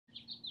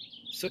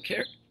So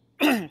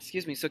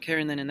excuse me. So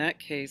Karen, then in that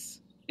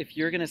case, if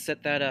you're gonna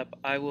set that up,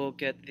 I will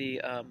get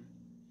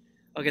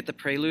I'll get the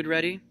prelude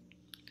ready.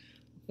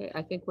 Okay,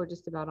 I think we're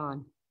just about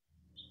on.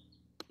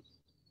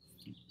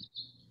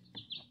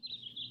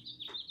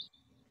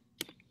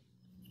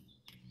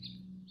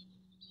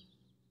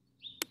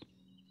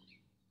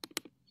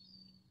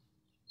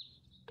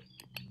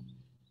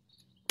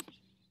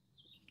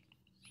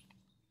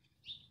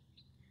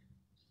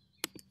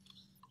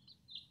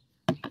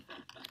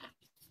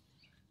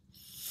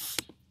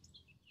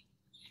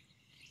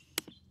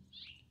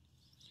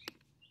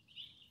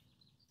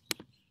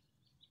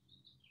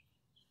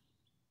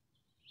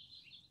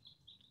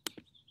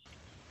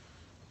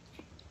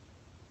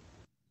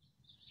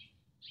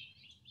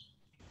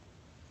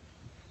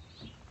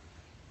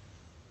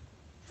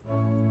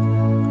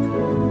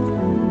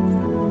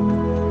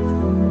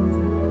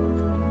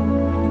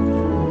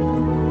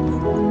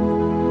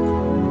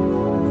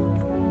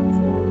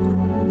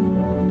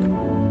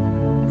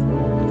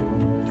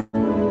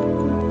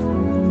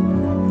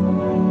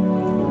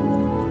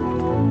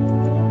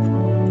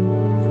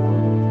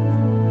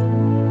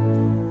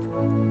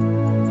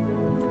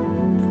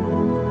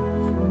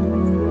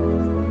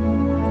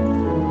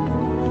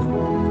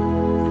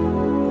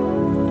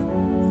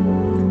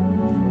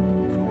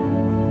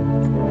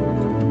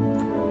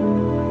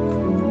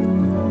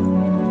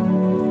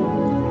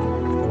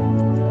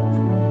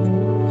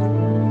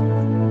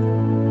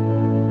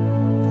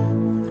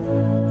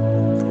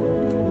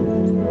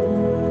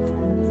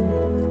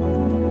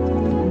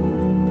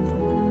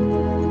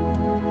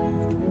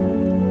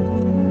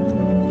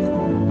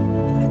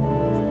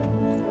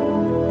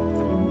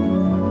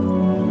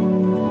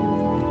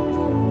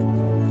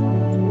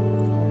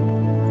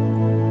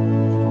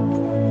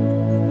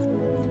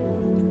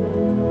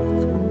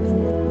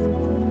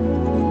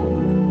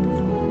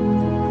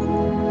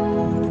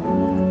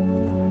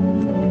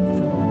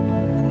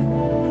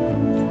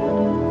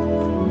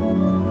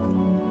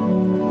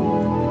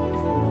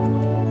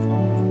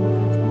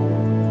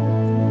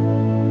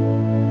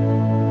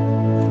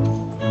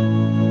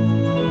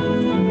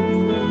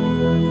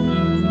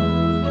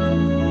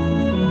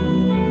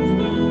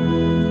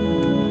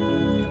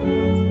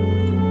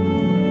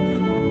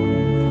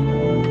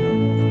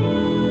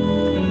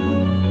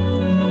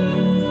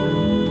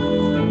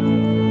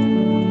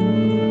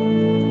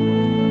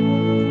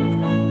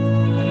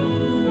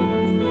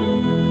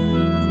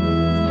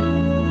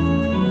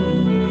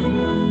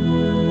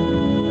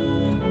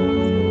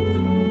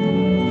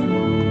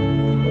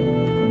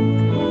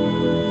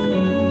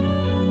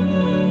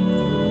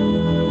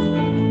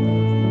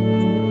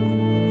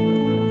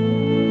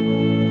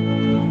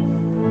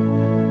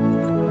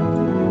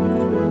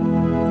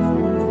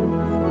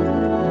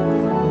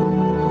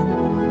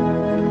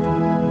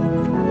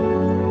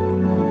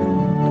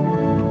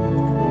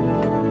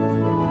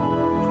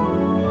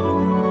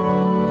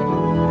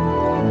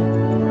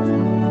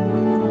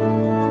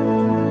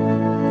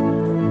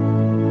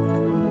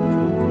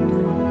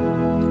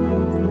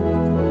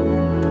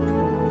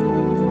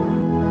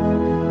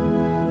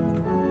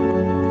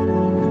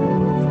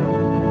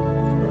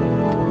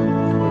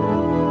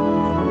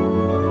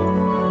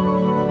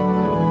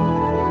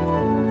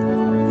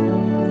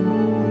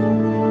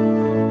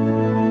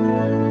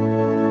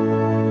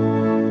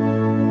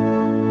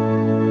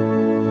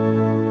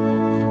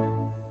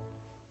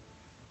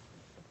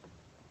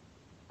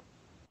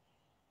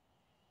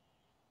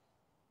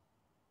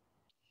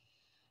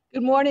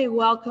 Good morning.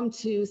 Welcome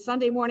to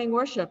Sunday morning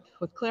worship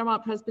with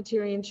Claremont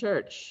Presbyterian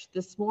Church.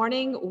 This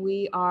morning,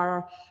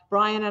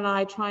 Brian and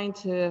I, trying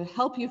to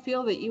help you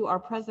feel that you are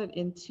present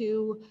in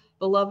two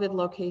beloved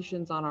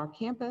locations on our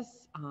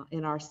campus,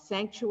 in our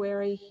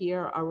sanctuary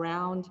here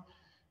around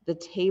the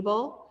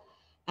table,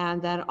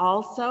 and then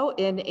also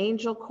in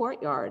Angel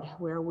Courtyard,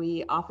 where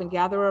we often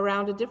gather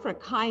around a different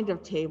kind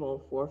of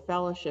table for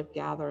fellowship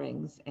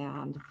gatherings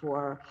and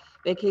for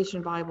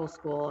Vacation Bible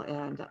School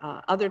and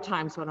other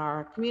times when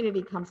our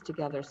community comes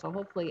together. So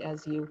hopefully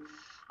as you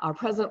are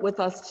present with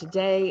us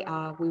today,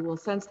 we will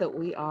sense that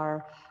we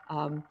are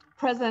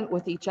present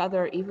with each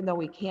other, even though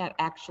we can't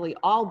actually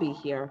all be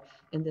here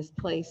in this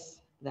place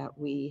that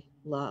we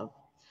love.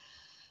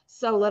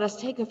 So let us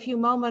take a few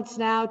moments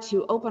now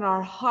to open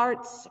our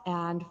hearts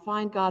and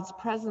find God's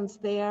presence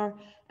there,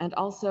 and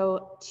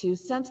also to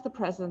sense the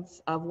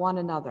presence of one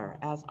another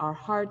as our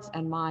hearts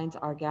and minds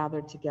are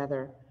gathered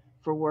together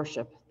for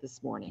worship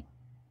this morning.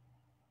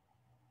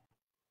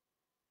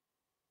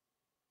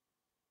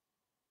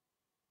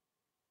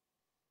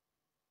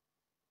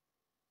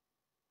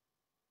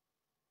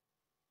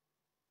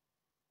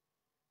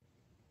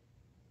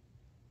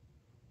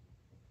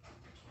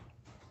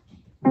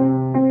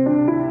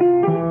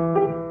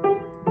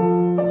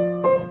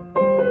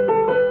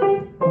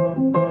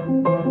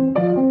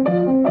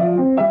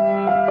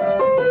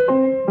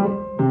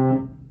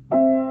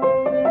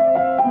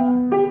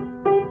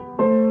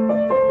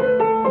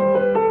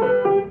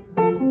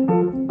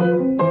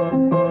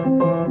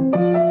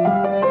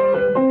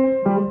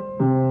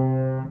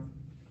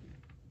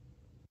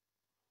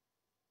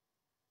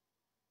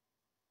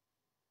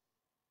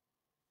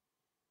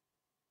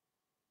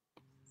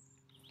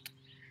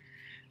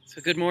 So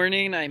good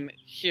morning. I'm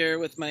here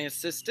with my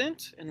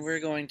assistant, and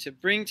we're going to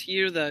bring to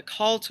you the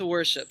call to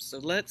worship. So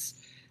let's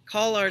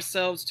call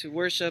ourselves to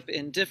worship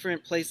in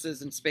different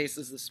places and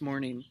spaces this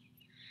morning.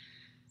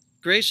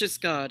 Gracious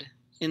God,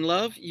 in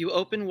love you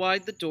open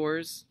wide the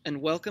doors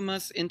and welcome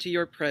us into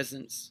your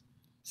presence,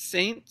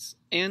 saints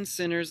and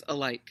sinners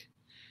alike.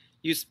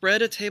 You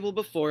spread a table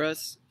before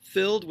us,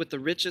 filled with the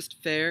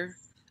richest fare,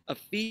 a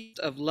feast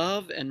of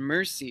love and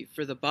mercy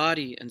for the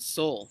body and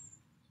soul.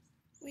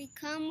 We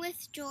come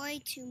with joy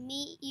to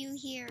meet you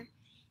here,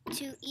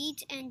 to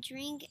eat and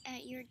drink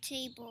at your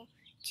table,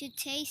 to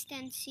taste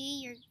and see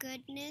your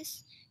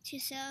goodness, to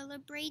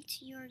celebrate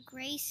your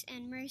grace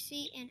and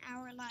mercy in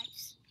our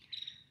lives.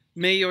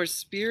 May your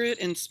Spirit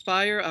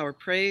inspire our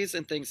praise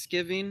and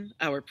thanksgiving,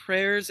 our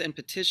prayers and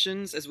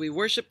petitions as we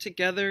worship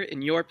together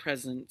in your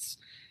presence.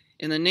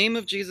 In the name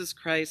of Jesus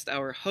Christ,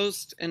 our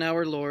host and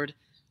our Lord.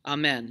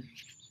 Amen.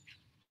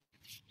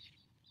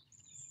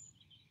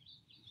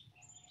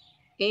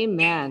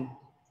 Amen.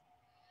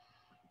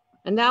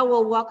 And now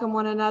we'll welcome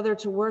one another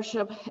to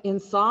worship in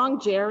song.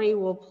 Jerry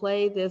will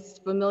play this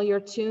familiar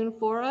tune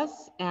for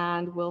us,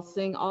 and we'll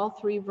sing all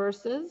three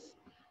verses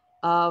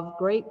of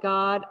Great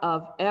God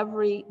of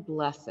Every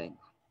Blessing.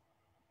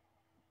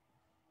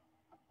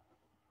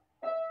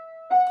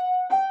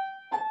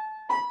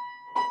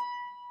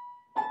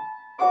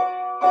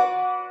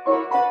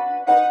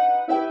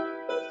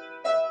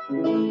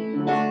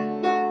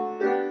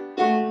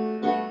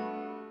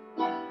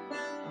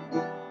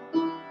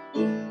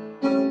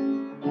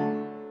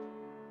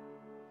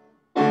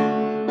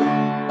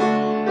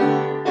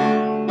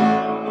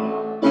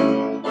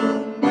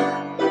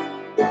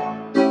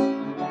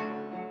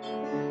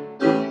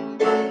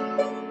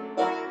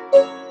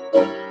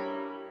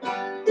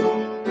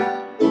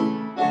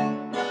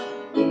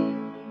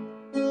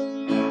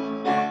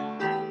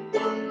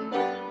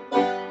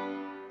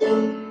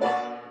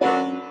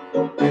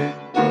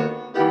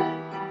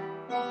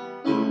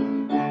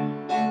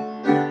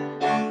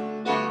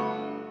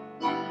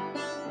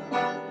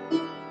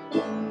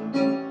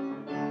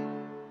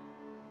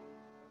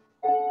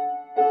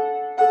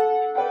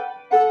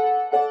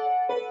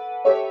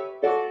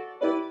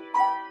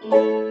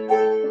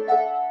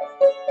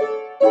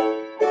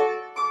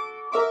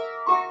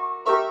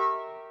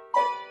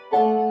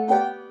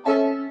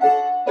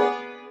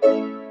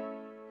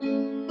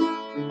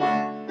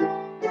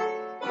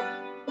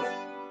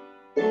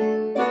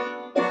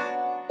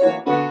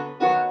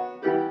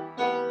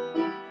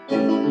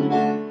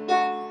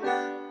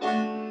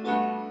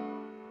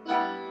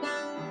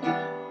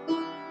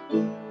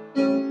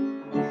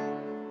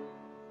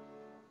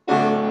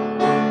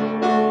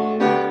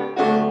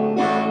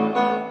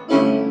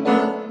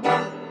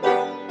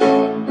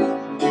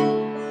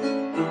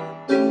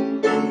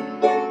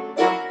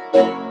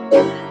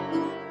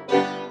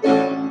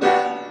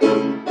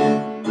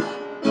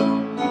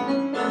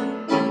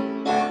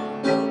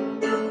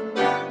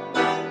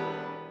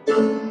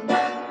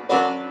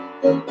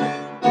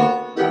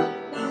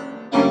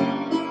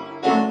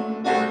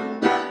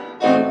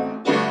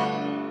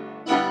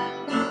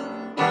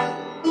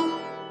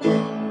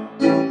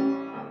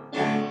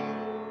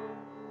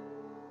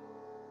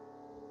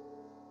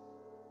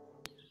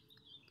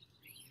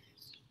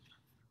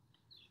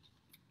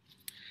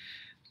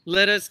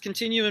 Let us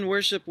continue in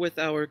worship with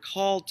our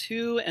call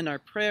to and our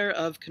prayer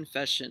of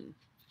confession.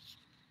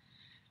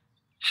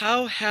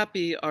 How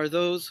happy are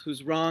those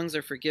whose wrongs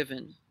are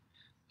forgiven,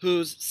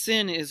 whose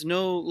sin is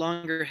no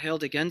longer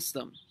held against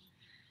them.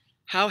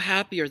 How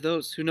happy are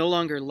those who no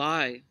longer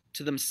lie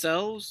to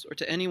themselves or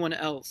to anyone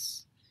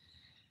else.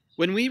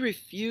 When we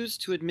refuse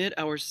to admit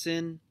our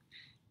sin,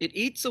 it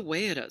eats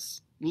away at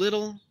us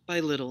little by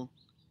little,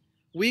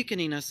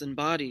 weakening us in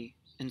body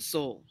and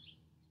soul.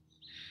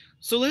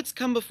 So let's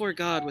come before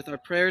God with our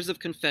prayers of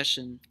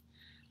confession.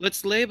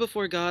 Let's lay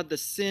before God the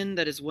sin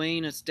that is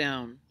weighing us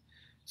down,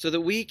 so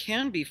that we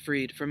can be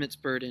freed from its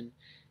burden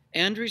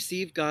and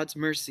receive God's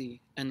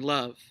mercy and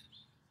love.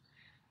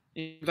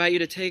 I invite you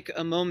to take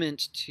a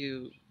moment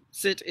to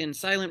sit in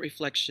silent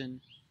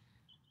reflection.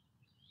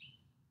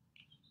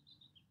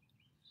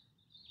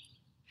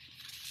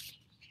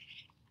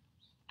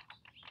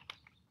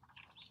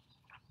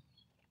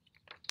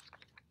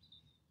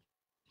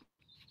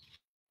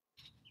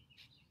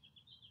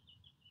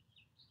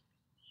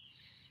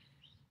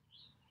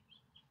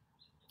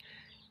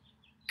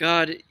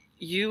 God,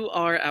 you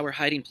are our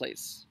hiding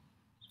place.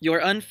 Your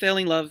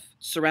unfailing love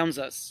surrounds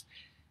us,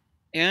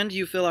 and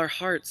you fill our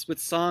hearts with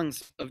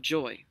songs of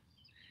joy.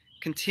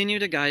 Continue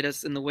to guide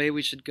us in the way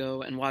we should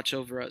go and watch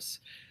over us,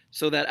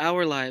 so that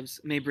our lives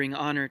may bring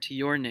honor to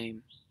your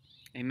name.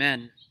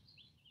 Amen.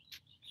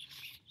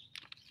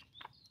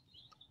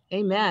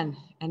 Amen.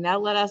 And now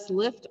let us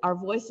lift our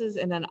voices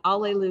in an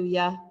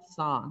Alleluia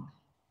song.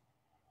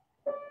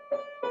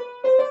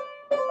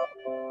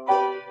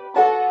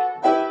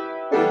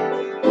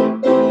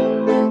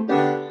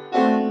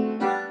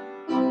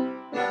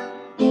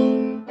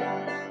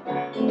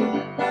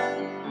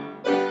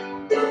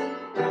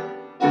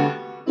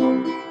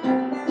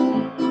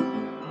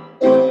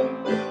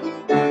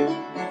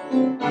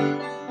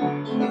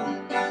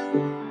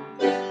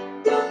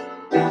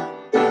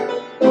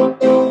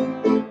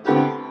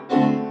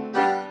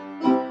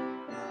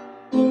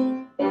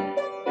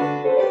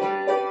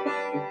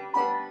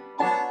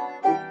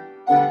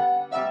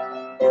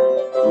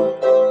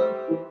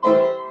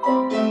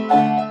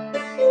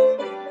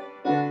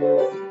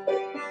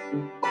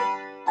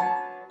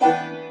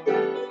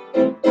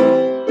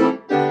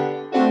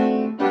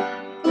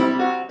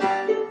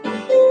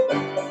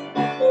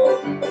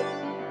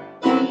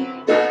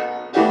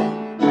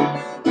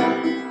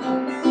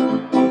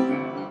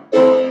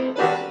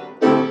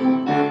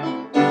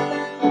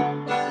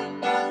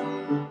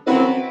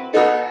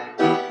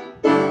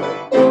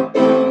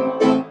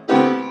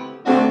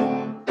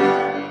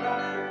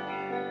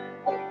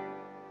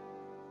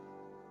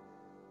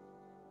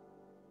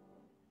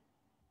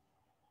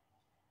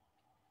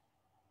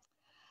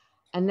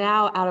 And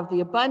now, out of the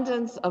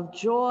abundance of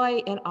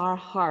joy in our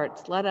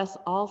hearts, let us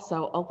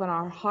also open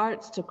our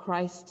hearts to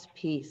Christ's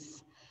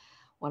peace.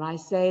 When I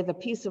say the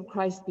peace of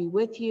Christ be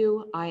with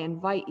you, I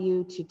invite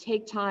you to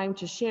take time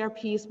to share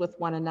peace with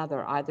one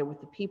another, either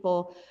with the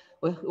people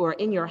who are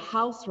in your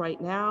house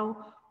right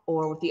now,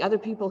 or with the other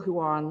people who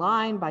are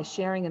online by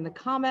sharing in the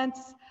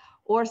comments,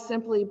 or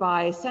simply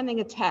by sending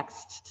a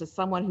text to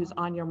someone who's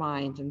on your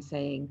mind and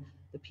saying,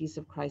 the peace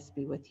of Christ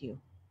be with you.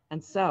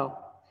 And so,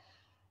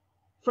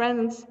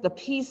 friends, the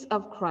peace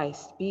of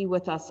Christ be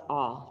with us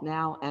all,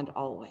 now and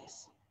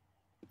always.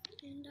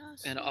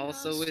 And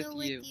also with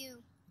you.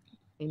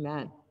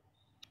 Amen.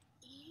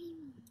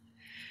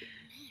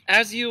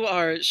 As you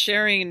are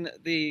sharing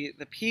the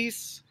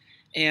peace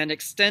and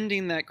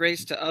extending that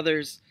grace to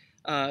others,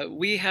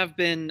 we have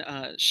been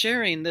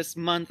sharing this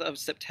month of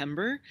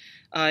September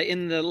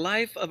in the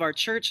life of our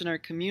church and our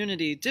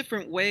community,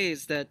 different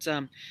ways that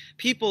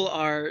people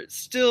are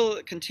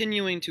still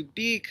continuing to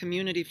be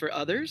community for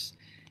others.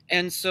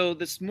 And so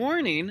this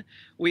morning,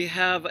 we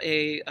have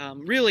a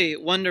really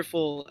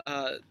wonderful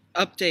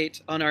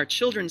update on our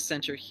Children's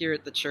Center here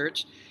at the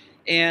church.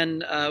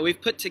 And we've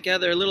put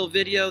together a little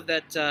video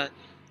that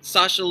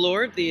Sasha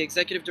Lord, the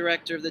Executive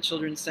Director of the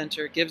Children's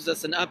Center, gives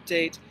us an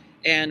update,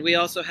 and we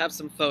also have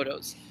some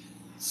photos.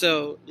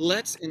 So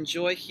let's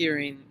enjoy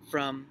hearing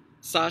from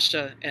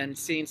Sasha and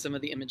seeing some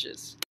of the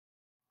images.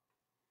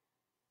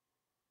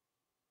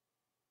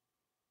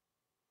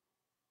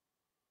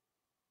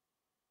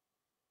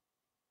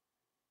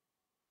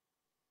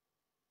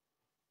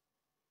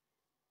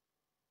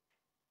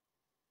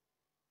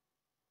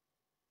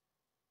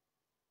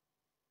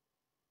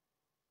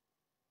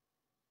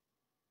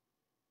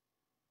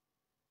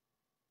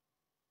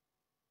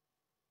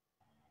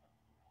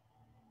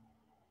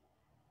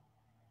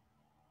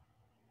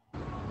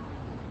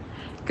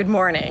 Good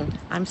morning.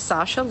 I'm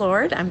Sasha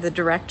Lord. I'm the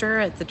director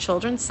at the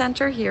Children's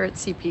Center here at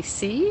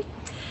CPC,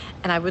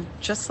 and I would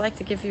just like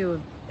to give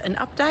you an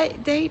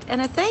update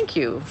and a thank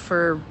you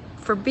for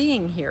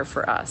being here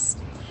for us.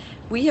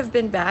 We have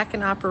been back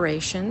in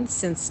operation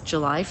since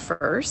July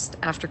 1st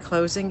after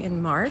closing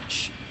in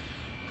March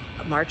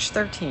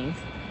 13th.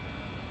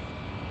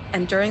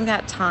 And during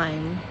that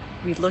time,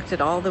 we looked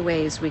at all the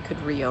ways we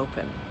could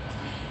reopen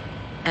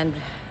and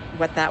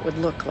what that would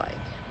look like.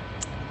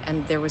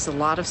 And there was a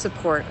lot of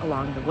support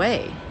along the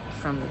way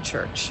from the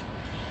church.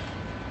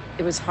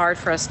 It was hard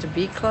for us to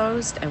be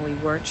closed, and we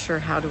weren't sure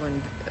how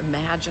to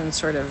imagine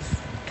sort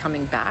of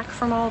coming back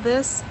from all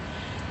this.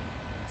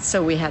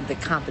 So we had the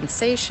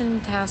compensation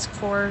task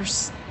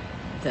force,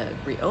 the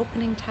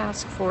reopening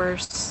task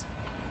force,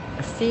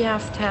 a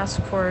FIAF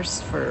task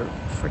force for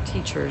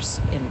teachers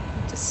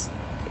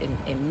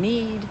in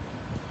need,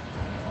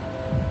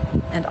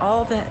 and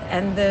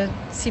the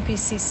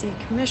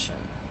CPCC Commission.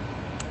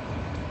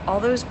 All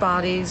those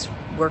bodies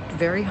worked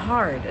very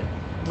hard at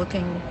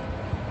looking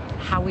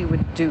how we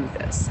would do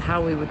this,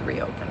 how we would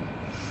reopen.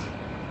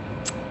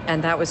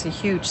 And that was a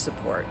huge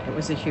support. It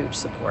was a huge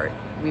support.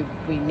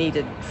 We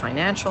needed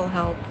financial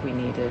help. We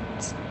needed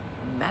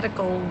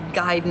medical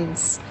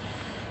guidance.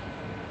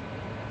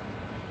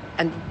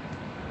 And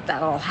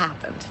that all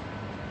happened.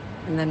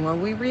 And then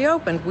when we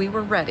reopened, we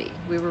were ready.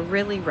 We were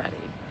really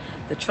ready.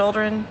 The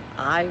children,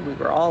 we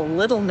were all a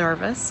little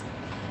nervous,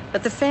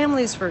 but the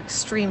families were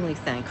extremely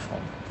thankful.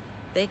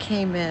 They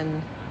came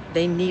in,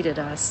 they needed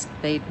us,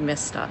 they'd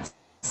missed us.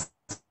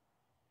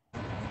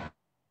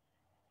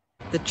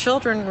 The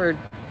children were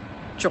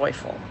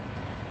joyful.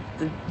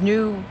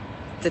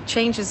 The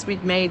changes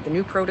we'd made, the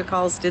new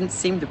protocols didn't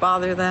seem to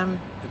bother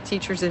them. The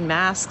teachers in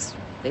masks,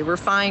 they were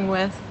fine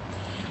with.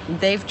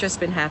 They've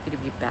just been happy to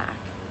be back.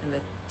 And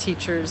the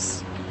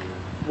teachers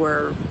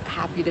were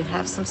happy to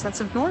have some sense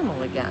of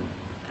normal again,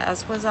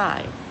 as was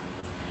I.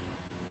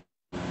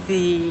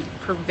 The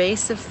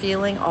pervasive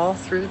feeling all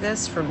through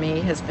this for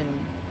me has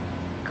been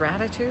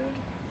gratitude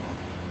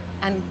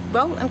and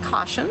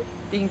caution,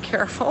 being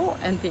careful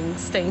and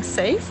staying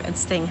safe and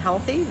staying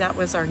healthy. That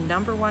was our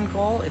number one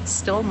goal. It's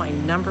still my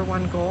number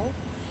one goal.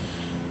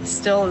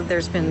 Still,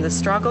 there's been the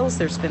struggles,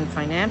 there's been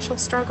financial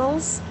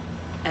struggles,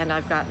 and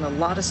I've gotten a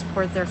lot of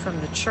support there from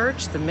the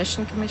church. The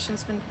Mission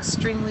Commission's been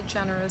extremely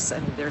generous,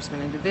 and there's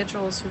been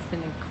individuals who've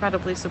been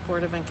incredibly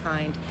supportive and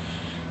kind.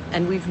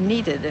 And we've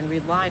needed and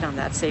relied on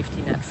that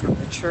safety net from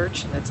the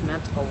church, and it's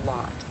meant a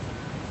lot.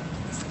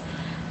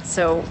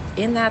 So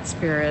in that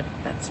spirit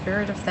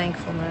of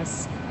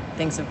thankfulness,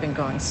 things have been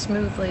going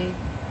smoothly,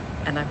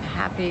 and I'm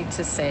happy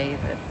to say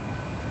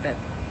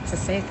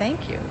say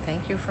thank you.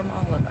 Thank you from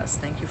all of us.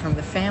 Thank you from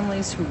the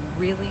families who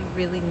really,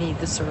 really need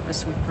the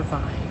service we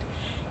provide.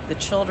 The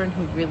children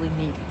who really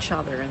need each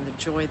other and the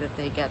joy that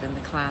they get in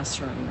the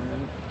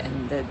classroom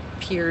and the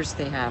peers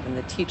they have and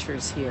the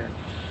teachers here.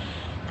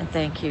 And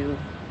thank you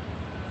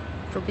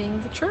for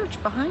being the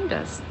church behind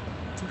us,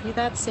 to be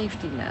that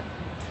safety net.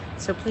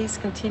 So please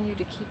continue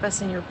to keep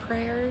us in your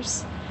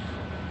prayers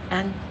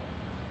and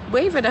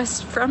wave at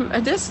us from a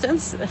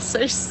distance, a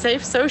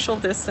safe social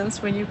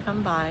distance when you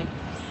come by.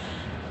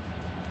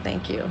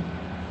 Thank you.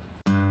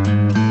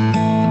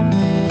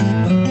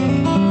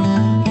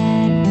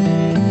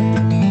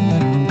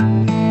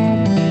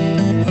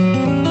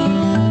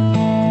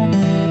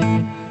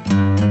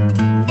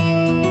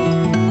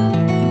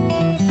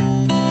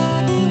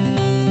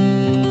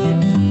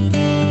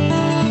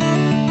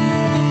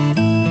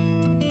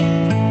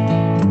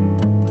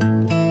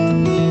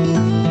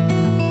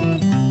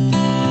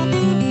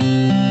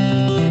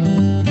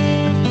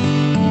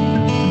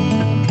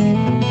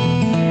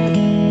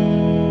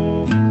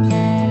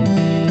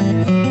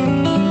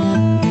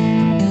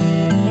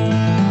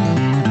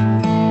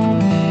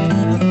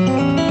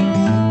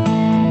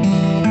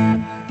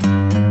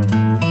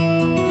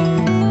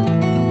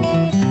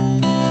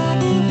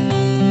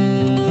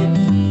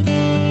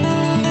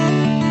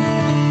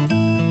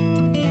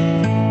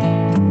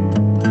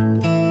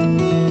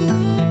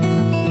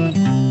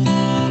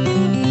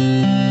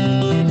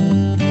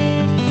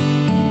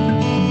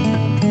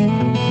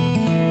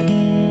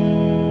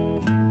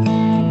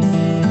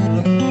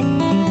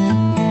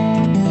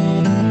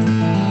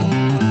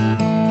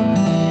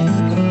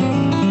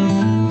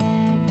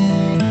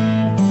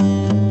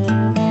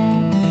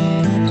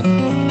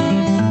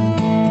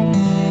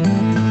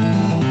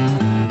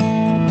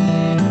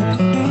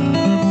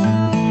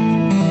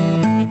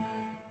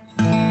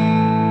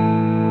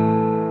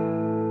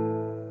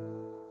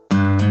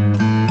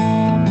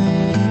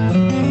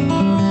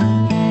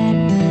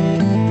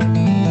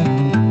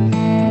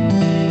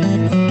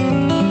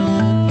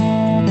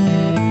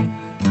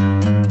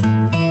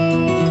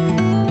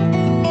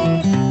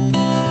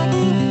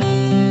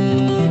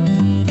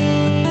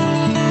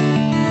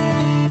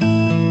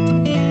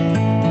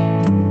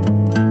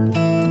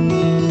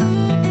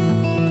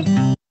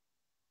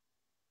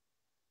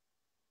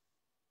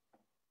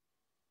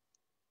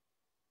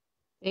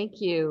 Thank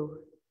you,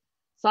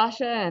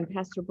 Sasha and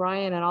Pastor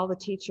Brian and all the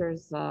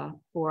teachers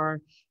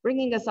for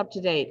bringing us up to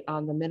date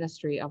on the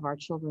ministry of our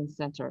Children's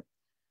Center.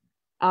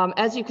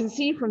 As you can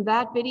see from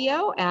that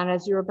video, and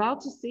as you're about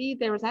to see,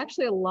 there is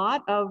actually a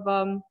lot of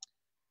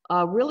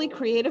really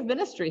creative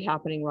ministry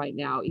happening right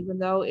now, even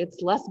though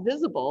it's less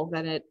visible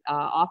than it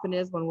often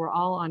is when we're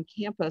all on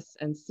campus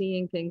and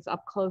seeing things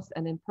up close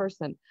and in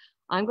person.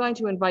 I'm going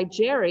to invite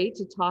Jerry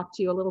to talk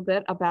to you a little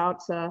bit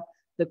about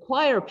the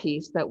choir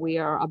piece that we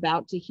are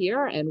about to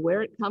hear and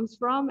where it comes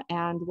from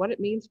and what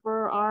it means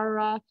for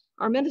our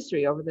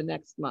ministry over the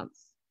next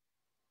months.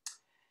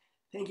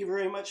 Thank you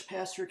very much,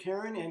 Pastor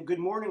Karen, and good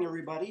morning,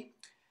 everybody.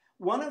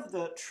 One of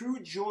the true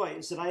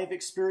joys that I have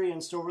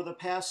experienced over the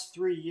past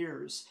 3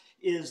 years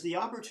is the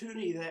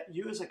opportunity that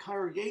you as a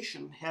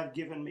congregation have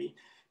given me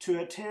to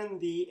attend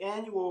the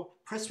annual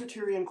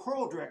Presbyterian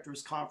Choral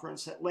Directors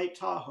Conference at Lake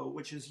Tahoe,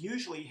 which is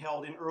usually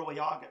held in early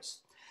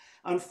August.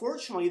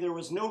 Unfortunately, there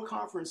was no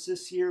conference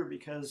this year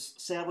because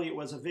sadly it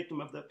was a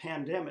victim of the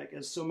pandemic,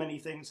 as so many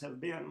things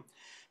have been.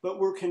 But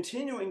we're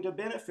continuing to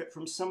benefit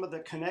from some of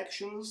the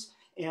connections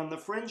and the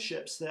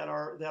friendships that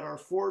are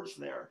forged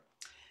there.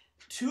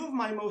 Two of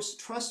my most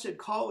trusted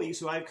colleagues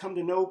who I've come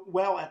to know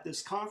well at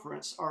this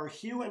conference are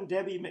Hugh and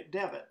Debbie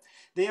McDevitt.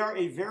 They are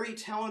a very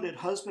talented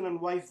husband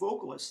and wife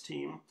vocalist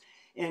team,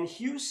 and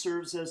Hugh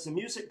serves as the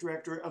music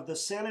director of the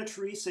Santa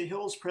Teresa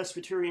Hills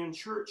Presbyterian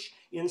Church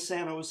in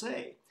San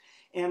Jose.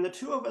 And the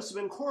two of us have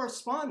been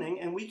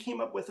corresponding, and we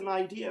came up with an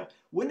idea.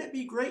 Wouldn't it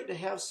be great to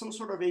have some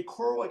sort of a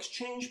choral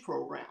exchange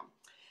program?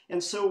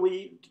 And so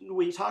we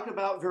talk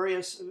about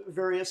various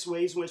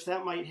ways in which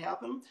that might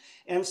happen.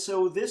 And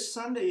so this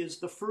Sunday is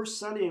the first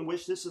Sunday in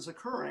which this is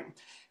occurring.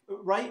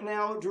 Right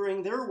now,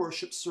 during their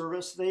worship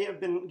service, they have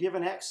been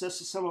given access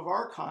to some of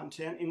our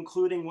content,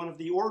 including one of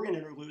the organ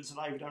interludes that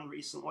I've done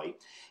recently.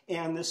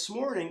 And this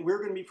morning, we're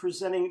going to be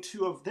presenting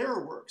 2 of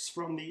their works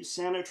from the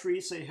Santa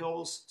Teresa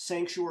Hills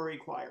Sanctuary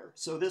Choir.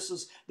 So this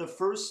is the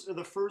first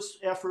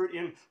effort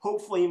in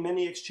hopefully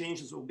many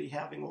exchanges we'll be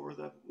having over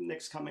the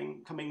next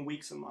coming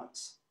weeks and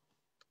months.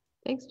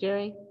 Thanks,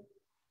 Jerry.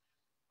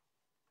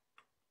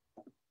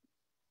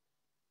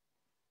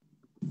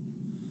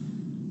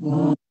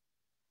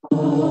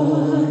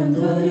 I'm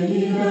gonna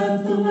eat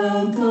at the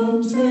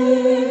welcome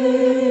table.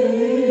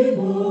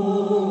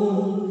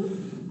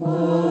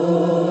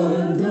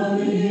 I'm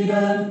gonna eat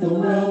at the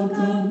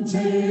welcome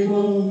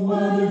table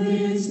one of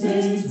these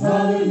days.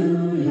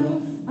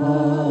 Hallelujah.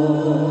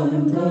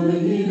 I'm gonna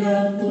eat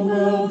at the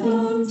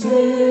welcome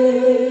table.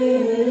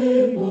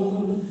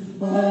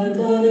 I'm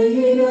gonna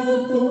eat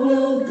at the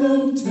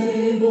welcome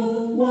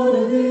table one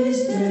of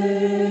these days.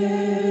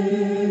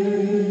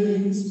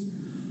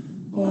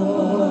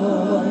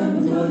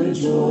 I'm gonna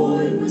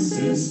join with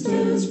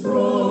sisters,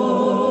 brothers.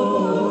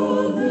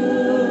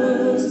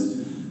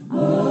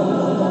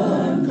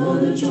 I'm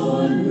gonna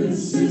join with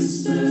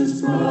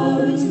sisters,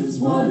 brothers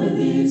one of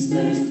these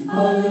days.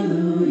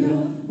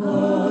 Hallelujah.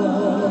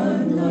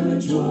 I'm gonna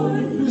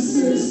join with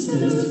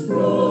sisters,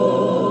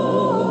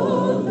 brothers.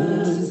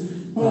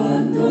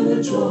 I'm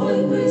gonna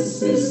join with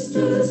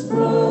sisters,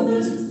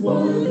 brothers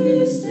one of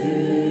these days.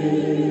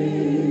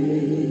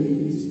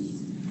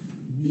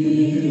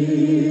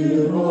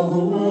 Here all the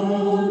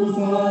world will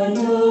find a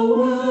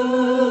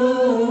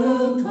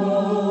welcome.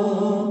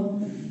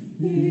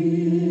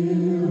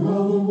 Here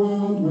all the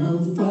world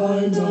will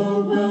find a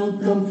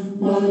welcome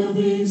one of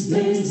these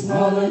days.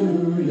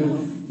 Hallelujah.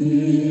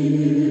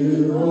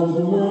 Here all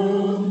the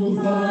world will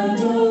find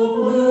a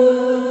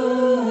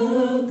welcome.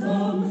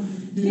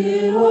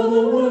 Here all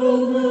the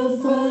world will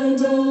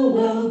find a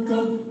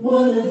welcome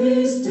one of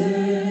these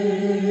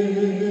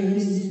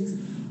days.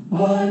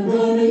 I'm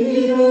gonna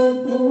eat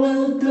at the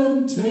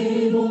welcome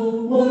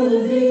table one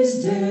of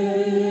these days.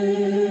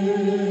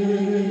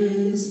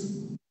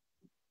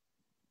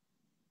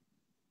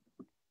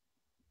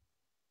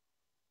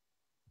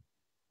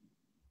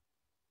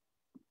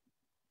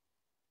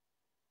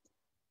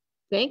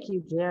 Thank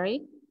you,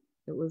 Jerry.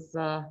 It was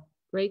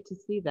great to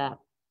see that.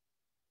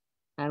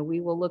 And we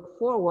will look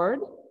forward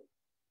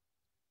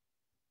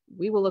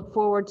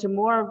to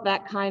more of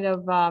that kind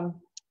of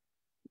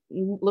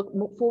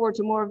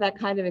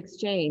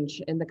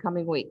exchange in the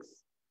coming weeks.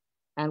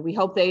 And we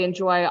hope they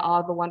enjoy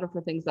all the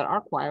wonderful things that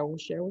our choir will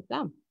share with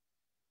them.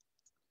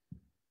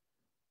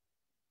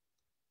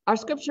 Our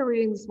scripture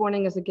reading this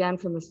morning is again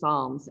from the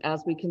Psalms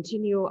as we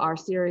continue our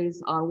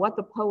series on what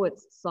the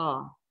poets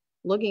saw,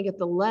 looking at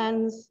the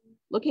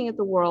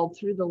world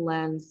through the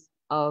lens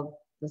of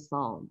the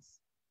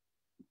Psalms.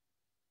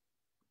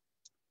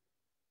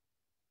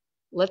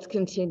 Let's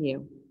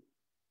continue.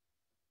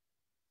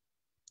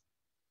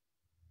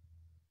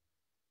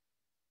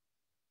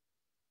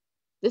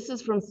 This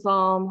is from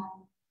Psalm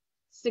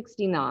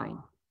 69.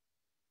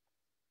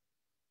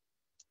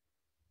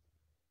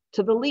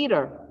 To the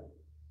leader,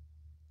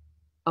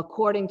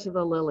 according to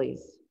the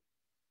lilies,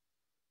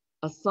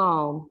 a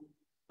psalm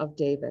of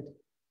David.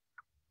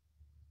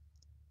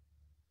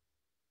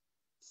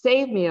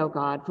 Save me, O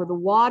God, for the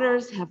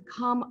waters have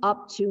come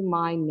up to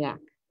my neck,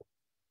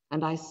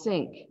 and I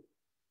sink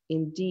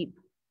in deep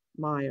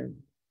mire.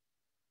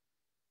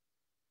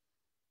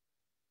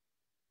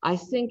 I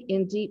sink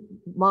in deep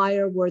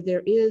mire where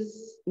there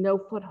is no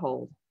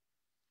foothold.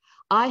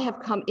 I have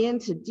come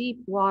into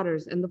deep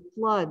waters and the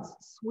floods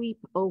sweep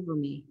over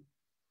me.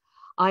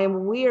 I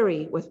am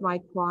weary with my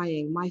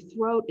crying. My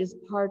throat is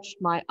parched.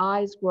 My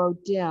eyes grow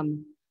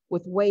dim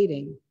with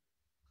waiting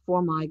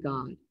for my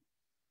God.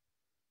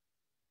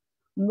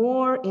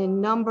 More in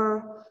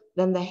number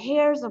than the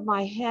hairs of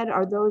my head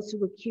are those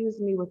who accuse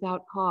me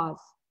without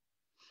cause.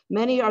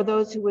 Many are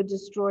those who would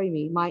destroy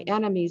me, my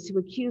enemies who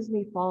accuse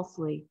me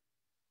falsely.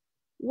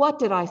 What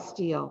did I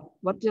steal?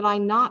 What did I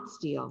not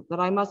steal that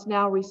I must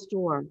now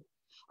restore?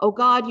 O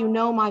God, you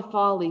know my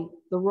folly.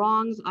 The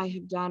wrongs I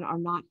have done are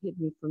not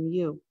hidden from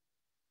you.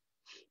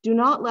 Do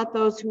not let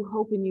those who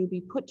hope in you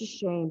be put to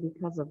shame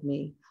because of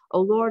me.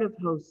 O Lord of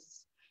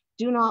hosts,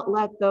 do not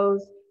let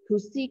those who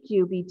seek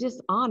you be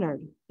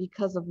dishonored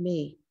because of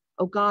me.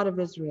 O God of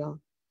Israel,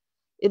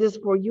 it is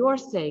for your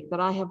sake that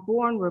I have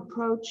borne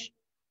reproach,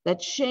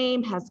 that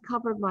shame has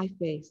covered my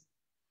face.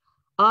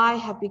 I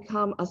have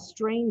become a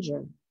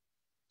stranger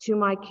to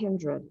my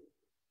kindred,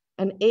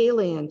 an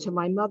alien to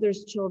my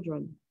mother's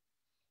children.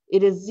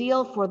 It is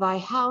zeal for thy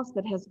house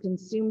that has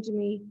consumed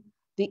me.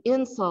 The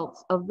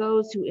insults of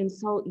those who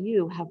insult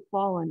you have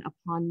fallen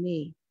upon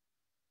me.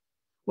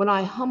 When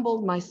I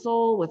humbled my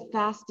soul with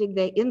fasting,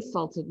 they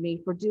insulted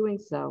me for doing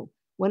so.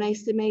 When I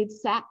made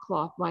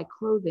sackcloth my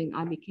clothing,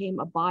 I became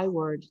a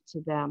byword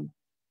to them.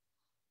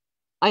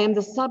 I am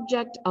the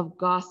subject of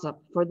gossip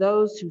for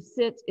those who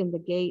sit in the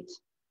gate,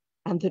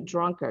 and the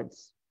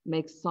drunkards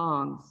make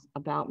songs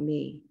about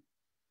me.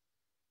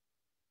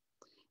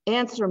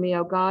 Answer me,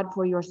 O God,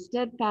 for your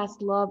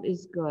steadfast love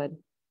is good.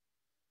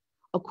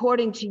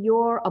 According to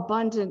your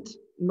abundant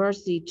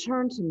mercy,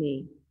 turn to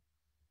me.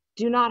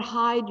 Do not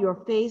hide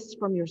your face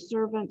from your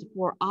servant,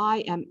 for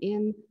I am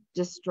in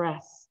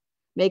distress.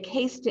 Make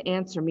haste to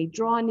answer me.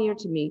 Draw near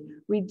to me.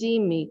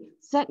 Redeem me.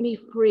 Set me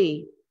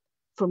free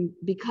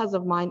because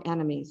of mine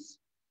enemies.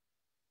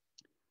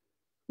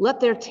 Let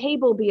their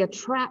table be a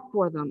trap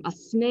for them, a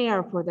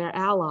snare for their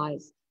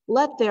allies.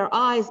 Let their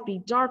eyes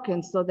be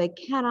darkened so they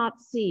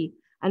cannot see,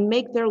 and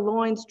make their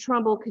loins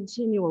tremble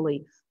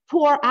continually.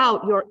 Pour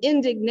out your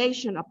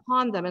indignation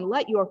upon them and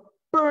let your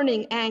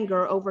burning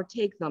anger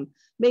overtake them.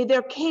 May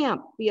their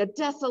camp be a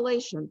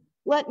desolation.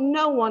 Let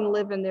no one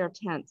live in their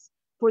tents,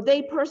 for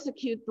they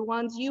persecute the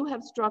ones you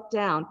have struck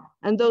down,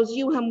 and those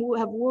you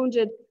have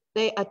wounded,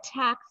 they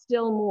attack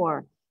still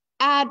more.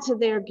 Add to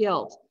their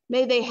guilt.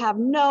 May they have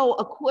no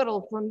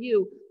acquittal from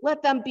you.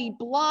 Let them be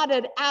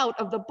blotted out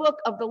of the book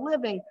of the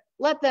living.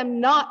 Let them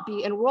not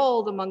be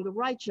enrolled among the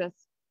righteous.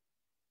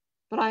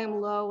 But I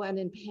am low and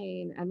in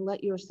pain, and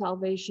let your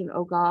salvation,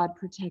 O God,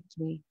 protect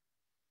me.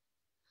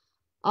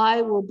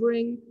 I will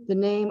bring the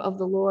name of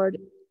the Lord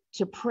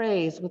to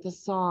praise with a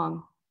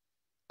song.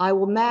 I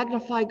will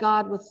magnify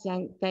God with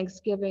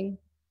thanksgiving.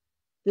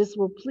 This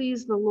will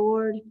please the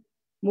Lord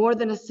more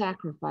than a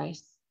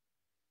sacrifice.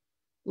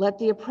 Let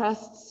the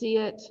oppressed see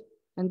it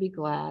and be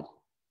glad.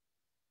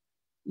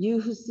 You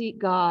who seek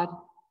God,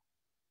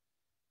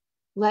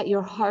 let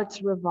your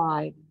hearts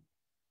revive.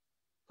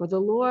 For the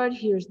Lord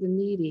hears the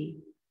needy,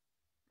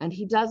 and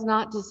he does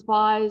not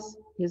despise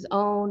his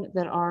own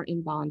that are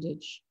in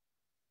bondage.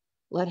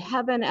 Let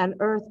heaven and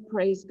earth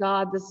praise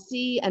God, the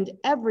sea and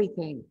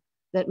everything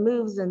that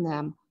moves in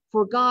them.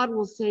 For God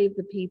will save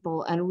the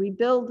people and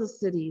rebuild the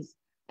cities,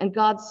 and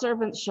God's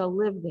servants shall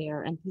live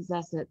there and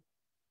possess it.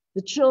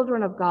 The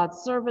children of God's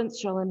servants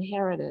shall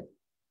inherit it,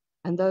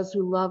 and those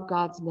who love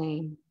God's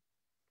name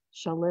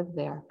shall live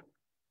there.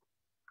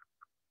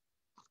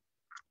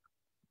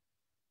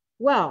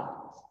 Well,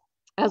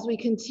 as we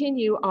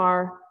continue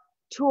our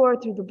tour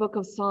through the book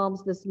of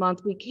Psalms this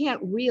month, we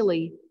can't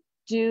really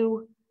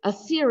do a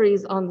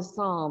series on the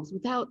Psalms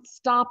without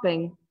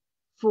stopping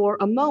for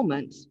a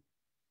moment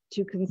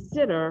to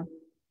consider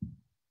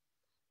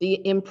the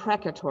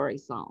imprecatory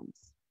Psalms.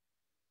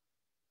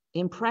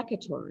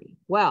 Imprecatory.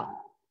 Well,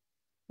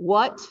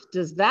 what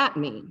does that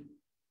mean?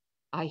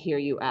 I hear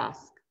you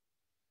ask.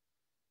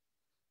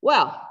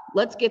 Well,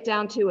 let's get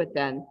down to it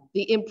then.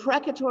 The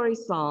imprecatory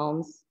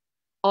Psalms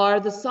are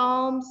the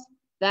Psalms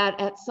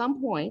that at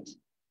some point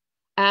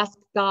ask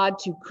God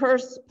to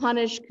curse,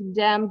 punish,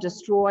 condemn,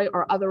 destroy,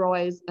 or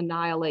otherwise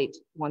annihilate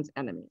one's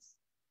enemies.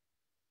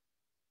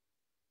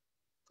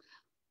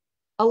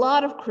 A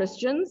lot of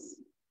Christians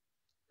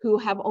who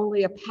have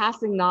only a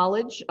passing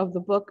knowledge of the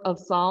book of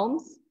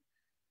Psalms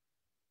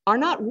are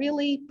not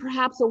really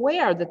perhaps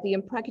aware that the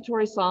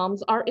imprecatory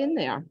Psalms are in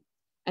there.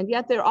 And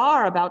yet there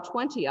are about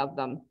 20 of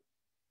them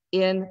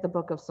in the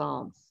book of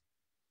Psalms.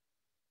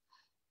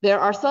 There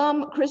are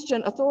some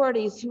Christian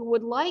authorities who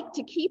would like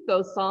to keep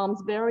those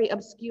Psalms very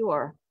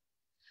obscure.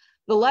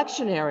 The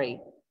lectionary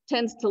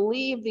tends to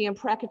leave the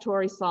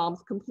imprecatory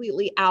Psalms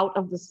completely out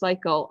of the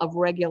cycle of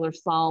regular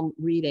Psalm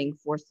reading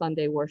for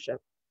Sunday worship.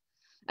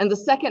 And the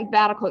Second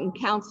Vatican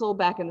Council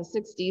back in the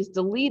 60s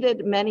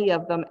deleted many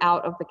of them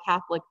out of the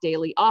Catholic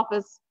daily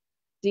office,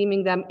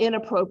 deeming them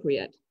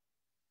inappropriate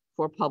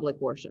for public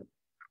worship.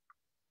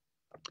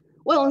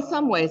 Well, in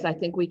some ways, I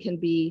think we can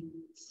be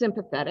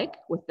sympathetic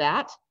with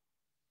that.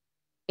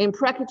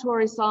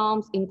 Imprecatory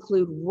psalms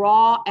include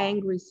raw,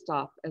 angry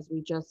stuff, as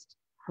we just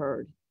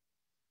heard.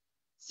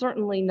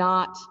 Certainly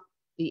not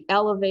the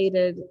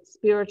elevated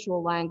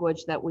spiritual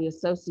language that we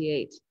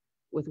associate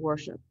with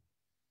worship.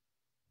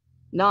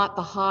 Not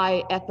the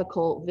high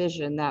ethical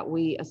vision that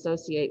we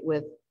associate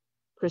with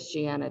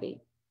Christianity,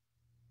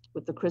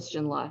 with the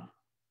Christian life.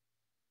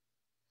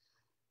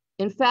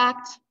 In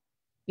fact,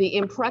 the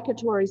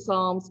imprecatory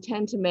psalms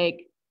tend to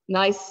make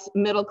nice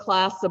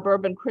middle-class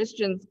suburban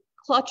Christians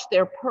clutch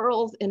their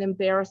pearls in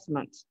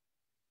embarrassment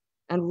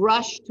and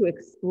rush to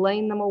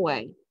explain them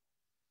away.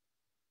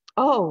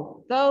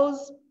 Oh,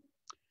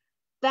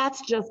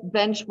 that's just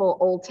vengeful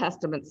Old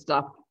Testament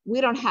stuff.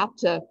 We don't have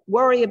to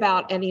worry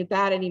about any of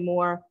that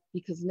anymore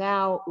because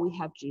now we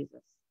have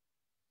Jesus.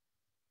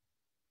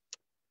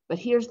 But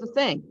here's the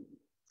thing.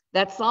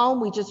 That psalm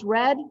we just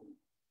read,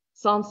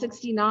 Psalm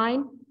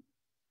 69,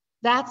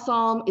 that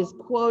psalm is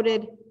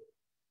quoted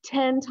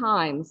 10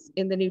 times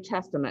in the New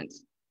Testament,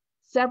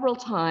 several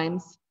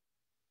times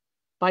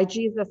by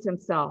Jesus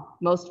himself,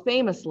 most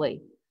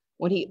famously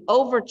when he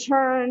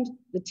overturned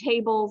the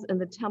tables in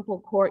the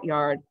temple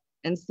courtyard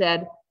and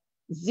said,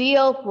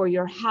 "Zeal for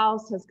your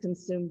house has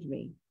consumed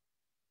me."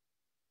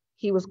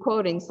 He was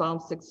quoting Psalm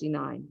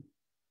 69.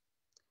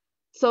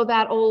 So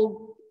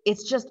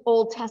it's just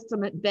Old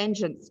Testament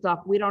vengeance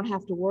stuff. We don't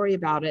have to worry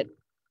about it.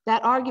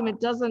 That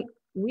argument doesn't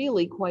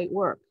really quite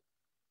work.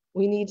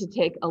 We need to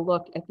take a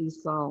look at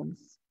these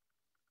Psalms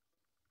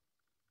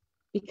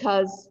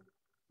because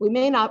we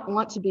may not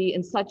want to be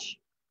in such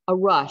a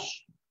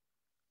rush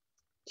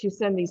to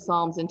send these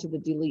Psalms into the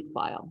delete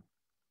file.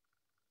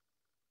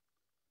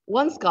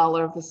 One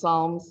scholar of the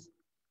Psalms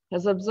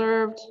has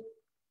observed,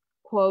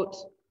 quote,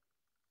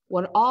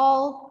 "When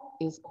all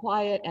is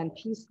quiet and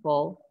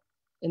peaceful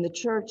in the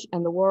church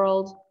and the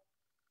world,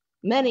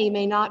 many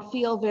may not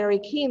feel very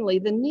keenly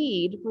the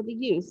need for the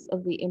use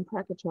of the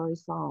imprecatory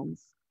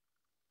Psalms.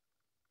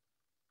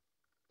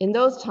 In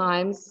those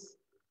times,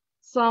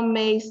 some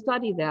may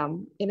study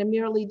them in a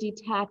merely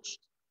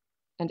detached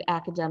and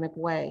academic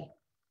way.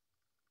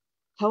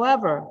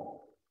 However,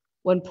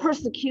 when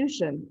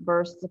persecution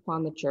bursts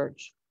upon the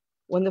church,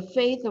 when the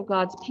faith of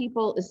God's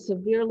people is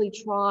severely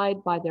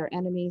tried by their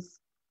enemies,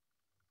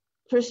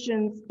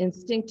 Christians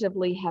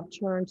instinctively have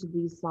turned to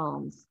these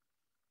Psalms.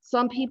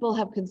 Some people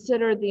have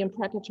considered the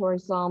imprecatory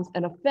Psalms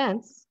an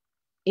offense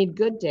in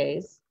good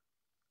days,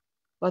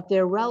 but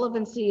their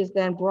relevancy is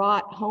then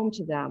brought home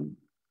to them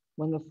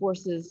when the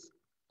forces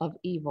of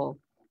evil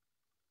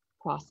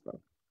prosper."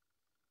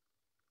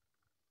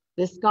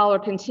 This scholar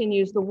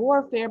continues, "The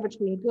warfare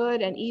between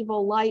good and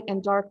evil, light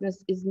and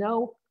darkness is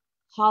no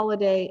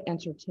holiday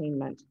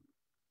entertainment.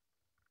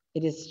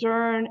 It is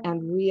stern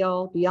and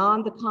real,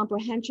 beyond the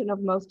comprehension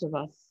of most of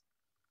us.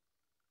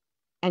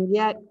 And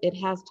yet it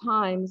has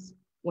times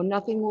when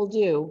nothing will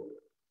do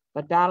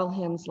but battle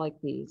hymns like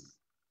these."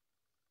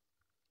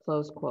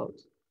 Close quote.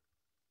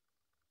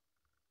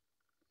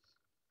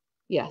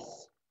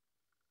 Yes,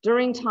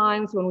 during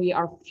times when we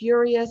are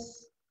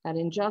furious at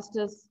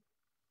injustice,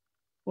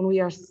 when we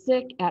are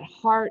sick at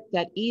heart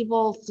that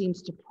evil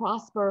seems to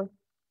prosper,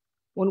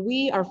 when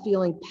we are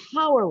feeling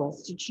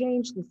powerless to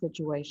change the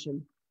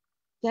situation,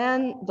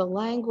 then the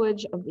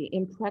language of the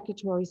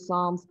imprecatory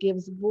Psalms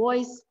gives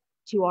voice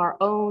to our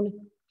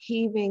own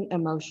heaving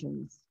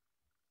emotions.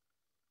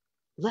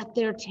 Let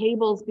their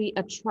tables be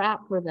a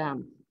trap for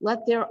them.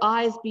 Let their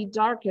eyes be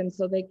darkened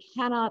so they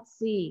cannot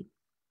see.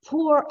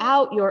 Pour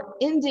out your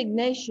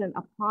indignation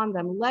upon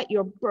them. Let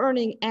your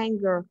burning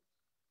anger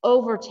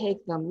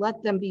overtake them.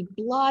 Let them be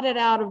blotted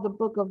out of the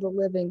book of the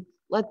living.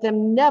 Let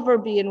them never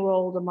be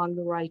enrolled among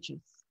the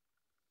righteous.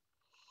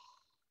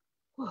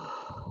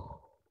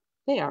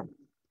 There.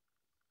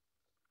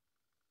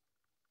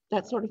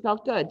 That sort of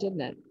felt good,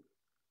 didn't it?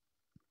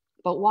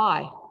 But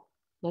why?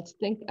 Let's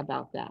think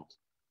about that.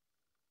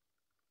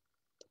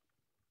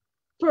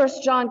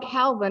 First, John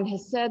Calvin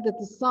has said that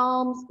the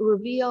Psalms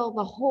reveal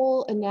the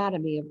whole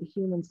anatomy of the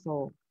human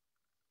soul.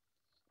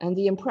 And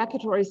the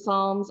imprecatory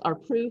Psalms are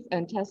proof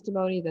and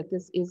testimony that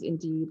this is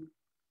indeed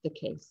the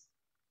case.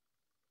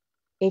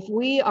 If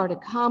we are to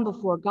come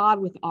before God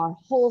with our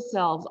whole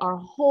selves, our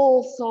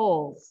whole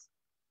souls,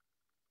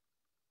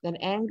 then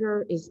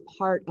anger is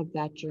part of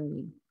that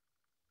journey,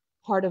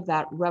 part of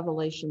that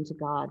revelation to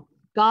God.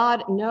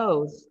 God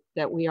knows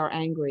that we are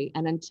angry,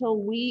 and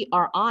until we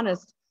are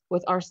honest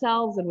with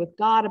ourselves and with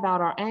God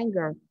about our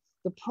anger,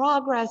 the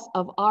progress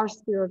of our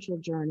spiritual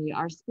journey,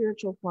 our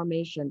spiritual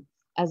formation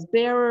as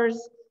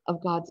bearers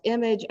of God's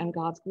image and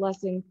God's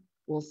blessing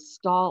will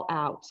stall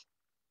out.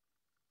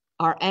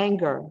 Our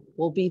anger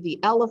will be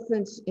the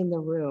elephant in the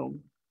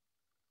room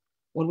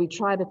when we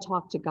try to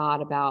talk to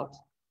God about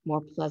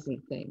more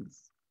pleasant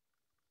things.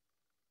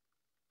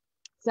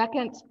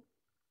 Second,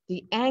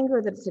 the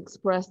anger that's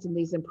expressed in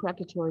these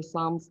imprecatory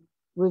Psalms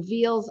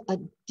reveals a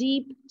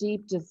deep,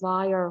 deep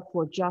desire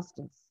for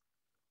justice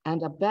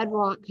and a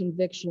bedrock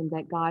conviction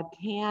that God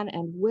can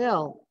and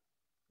will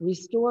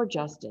restore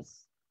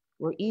justice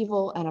where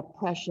evil and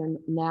oppression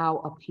now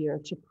appear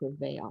to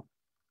prevail.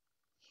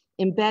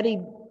 Embedded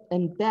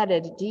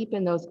deep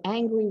in those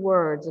angry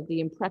words of the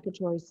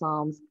imprecatory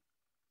Psalms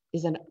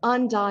is an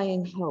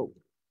undying hope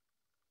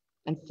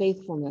and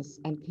faithfulness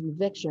and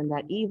conviction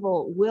that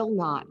evil will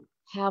not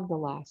have the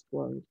last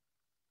word,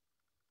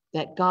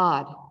 that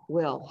God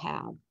will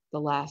have the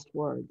last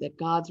word, that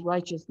God's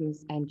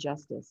righteousness and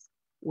justice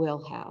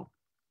will have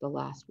the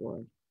last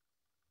word.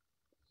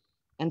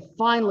 And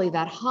finally,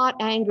 that hot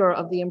anger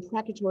of the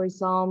imprecatory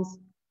Psalms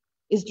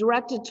is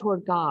directed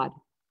toward God.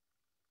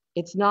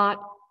 It's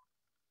not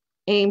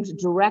aimed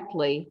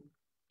directly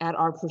at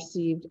our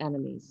perceived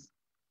enemies.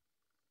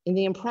 In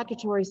the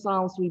imprecatory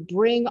Psalms, we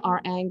bring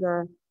our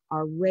anger,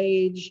 our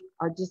rage,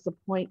 our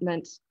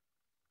disappointment,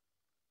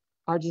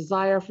 our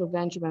desire for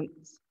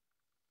vengeance.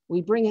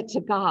 We bring it to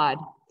God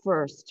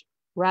first,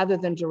 rather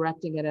than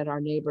directing it at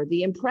our neighbor.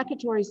 The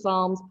imprecatory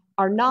Psalms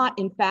are not,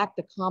 in fact,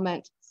 the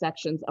comment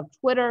sections of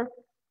Twitter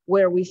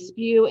where we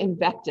spew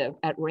invective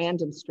at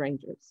random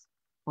strangers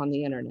on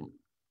the internet.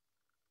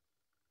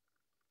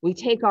 We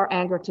take our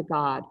anger to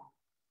God,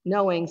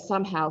 knowing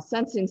somehow,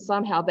 sensing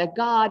somehow that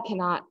God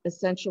cannot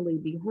essentially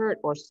be hurt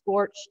or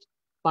scorched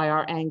by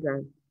our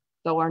anger,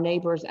 though our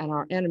neighbors and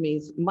our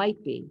enemies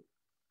might be.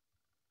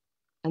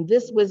 And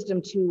this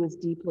wisdom too is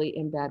deeply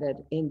embedded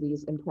in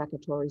these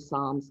imprecatory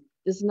Psalms.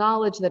 This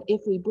knowledge that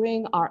if we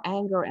bring our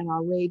anger and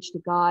our rage to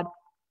God,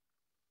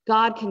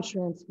 God can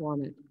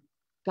transform it.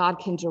 God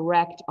can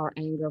direct our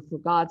anger for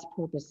God's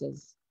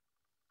purposes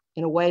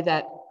in a way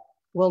that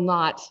will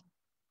not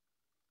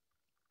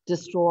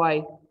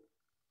destroy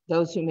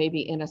those who may be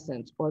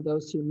innocent or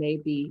those who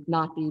may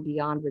not be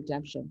beyond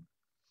redemption.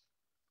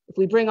 If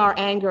we bring our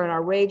anger and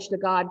our rage to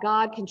God,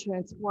 God can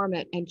transform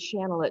it and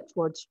channel it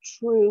towards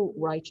true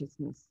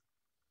righteousness.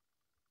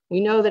 We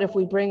know that if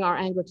we bring our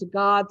anger to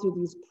God through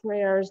these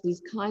prayers,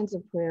 these kinds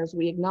of prayers,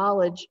 we're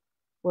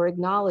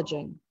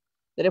acknowledging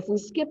that if we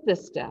skip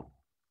this step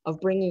of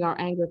bringing our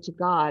anger to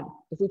God,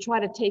 if we try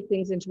to take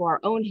things into our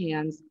own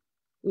hands,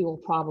 we will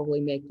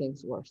probably make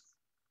things worse.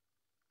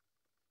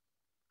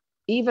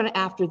 Even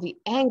after the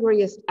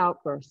angriest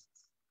outbursts,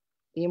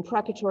 the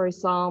imprecatory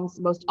Psalms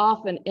most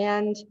often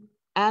end,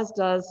 as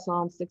does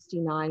Psalm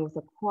 69, with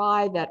a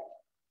cry that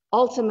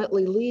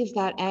ultimately leaves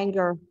that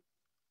anger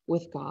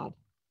with God,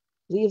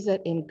 leaves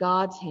it in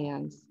God's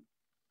hands,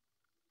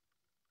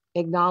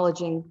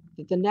 acknowledging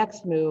that the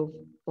next move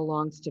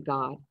belongs to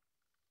God.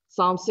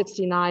 Psalm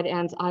 69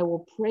 ends, I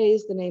will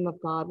praise the name of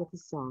God with a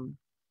song.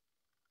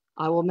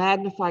 I will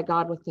magnify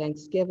God with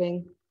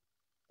thanksgiving.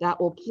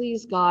 That will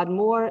please God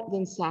more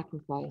than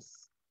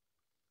sacrifice.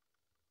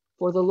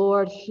 For the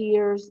Lord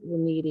hears the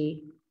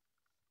needy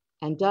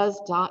and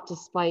does not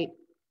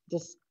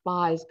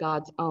despise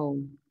God's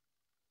own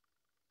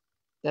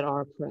that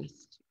are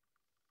oppressed.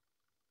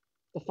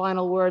 The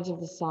final words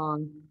of the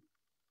song,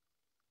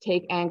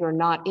 take anger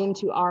not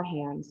into our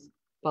hands,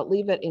 but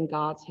leave it in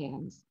God's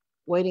hands,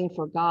 waiting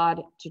for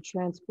God to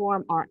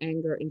transform our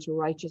anger into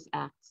righteous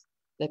acts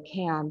that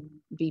can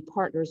be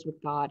partners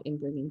with God in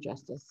bringing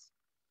justice.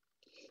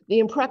 The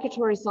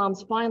imprecatory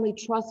Psalms finally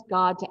trust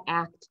God to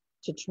act,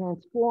 to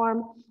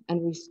transform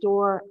and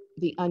restore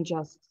the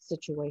unjust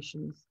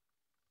situations,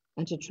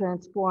 and to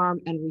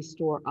transform and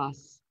restore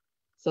us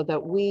so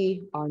that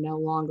we are no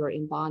longer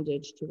in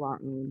bondage to our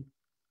own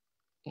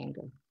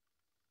anger.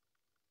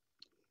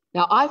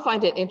 Now, I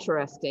find it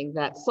interesting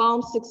that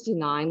Psalm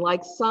 69,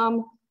 like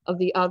some of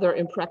the other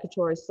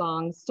imprecatory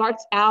songs,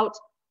 starts out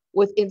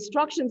with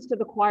instructions to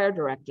the choir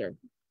director.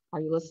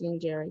 Are you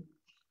listening, Jerry?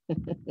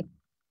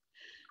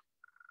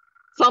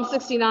 Psalm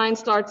 69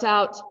 starts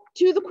out,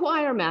 to the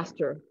choir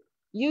master,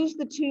 use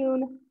the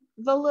tune,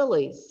 The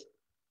Lilies.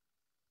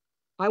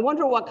 I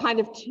wonder what kind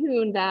of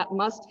tune that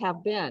must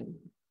have been.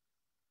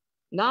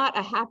 Not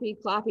a happy,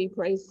 clappy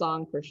praise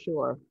song for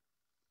sure.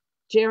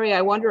 Jerry,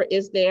 I wonder,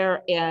 is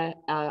there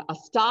a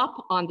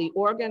stop on the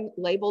organ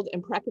labeled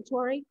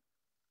imprecatory?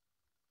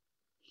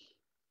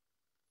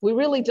 We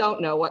really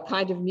don't know what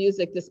kind of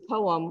music this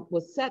poem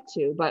was set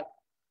to, but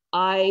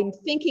I'm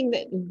thinking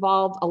that it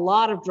involved a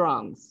lot of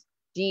drums,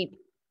 deep,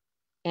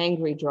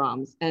 angry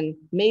drums, and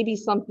maybe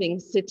something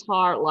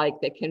sitar-like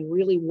that can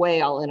really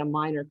wail in a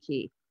minor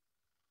key.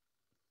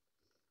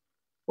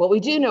 What we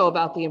do know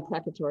about the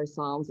imprecatory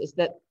Psalms is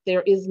that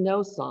there is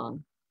no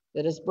song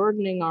that is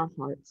burdening our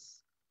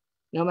hearts,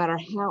 no matter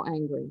how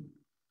angry,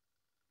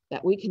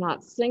 that we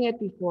cannot sing it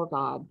before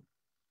God,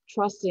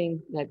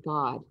 trusting that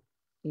God,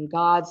 in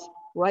God's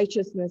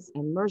righteousness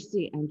and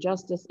mercy and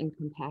justice and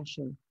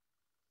compassion,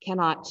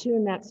 cannot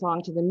tune that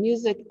song to the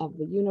music of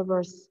the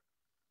universe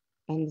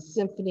and the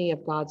symphony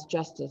of God's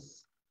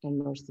justice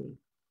and mercy.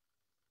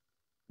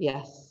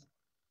 Yes,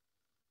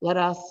 let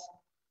us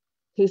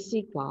who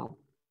seek God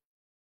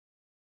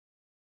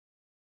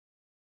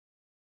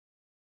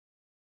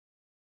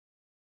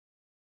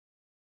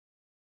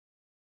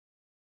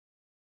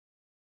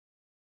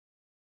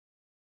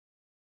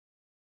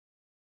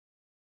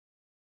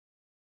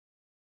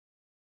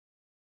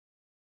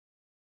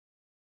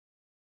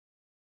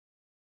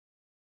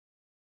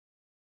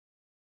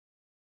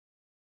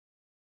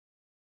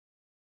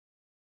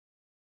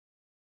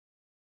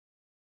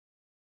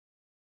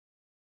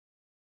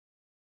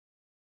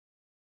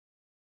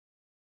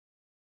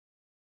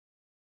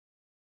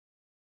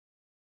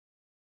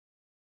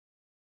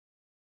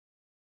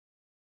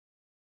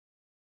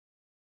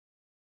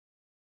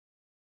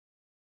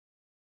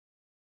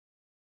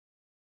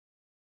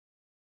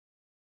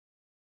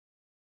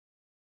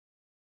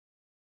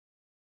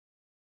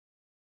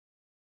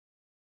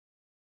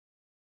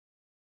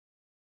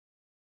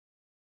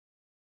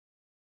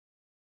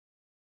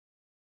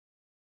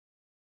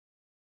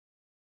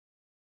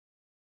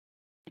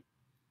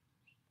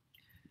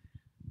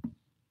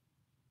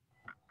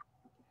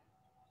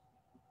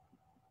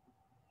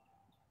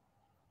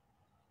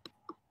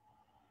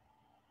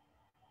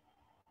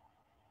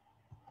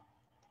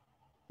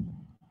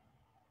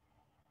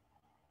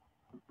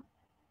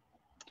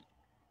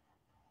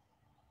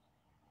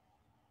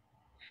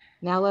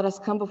Now let us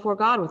come before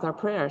God with our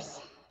prayers.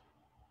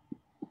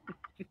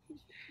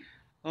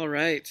 All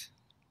right.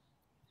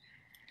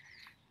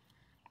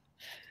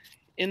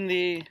 In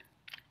the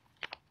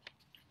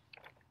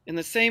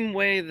same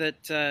way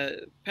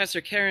that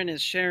Pastor Karen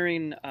is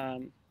sharing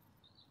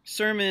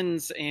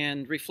sermons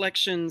and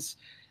reflections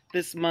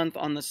this month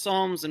on the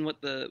Psalms and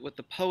what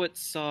the poets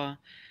saw,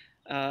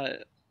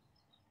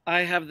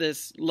 I have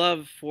this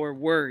love for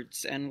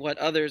words and what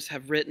others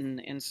have written,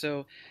 and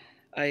so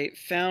I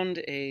found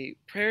a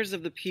Prayers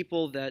of the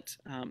People that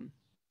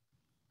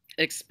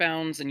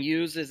expounds and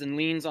uses and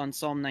leans on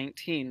Psalm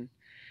 19.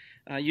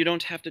 You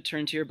don't have to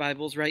turn to your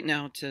Bibles right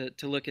now to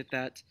look at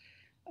that,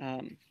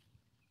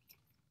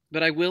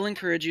 but I will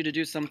encourage you to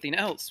do something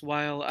else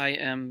while I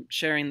am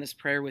sharing this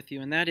prayer with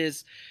you, and that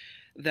is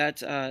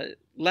that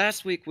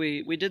last week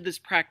we did this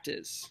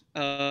practice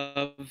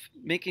of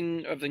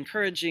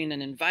encouraging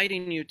and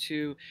inviting you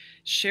to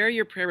share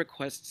your prayer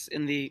requests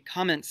in the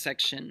comments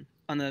section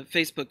on the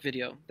Facebook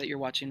video that you're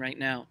watching right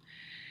now.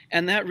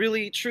 And that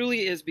really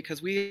truly is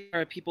because we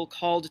are a people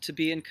called to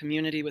be in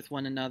community with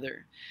one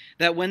another.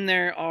 That when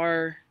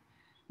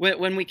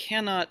we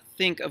cannot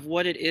think of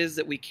what it is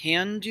that we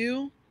can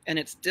do, and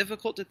it's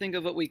difficult to think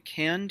of what we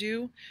can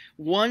do,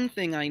 one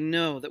thing I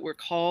know that we're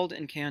called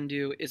and can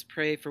do is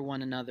pray for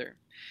one another.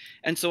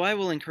 And so I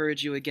will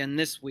encourage you again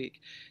this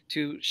week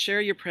to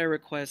share your prayer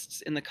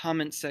requests in the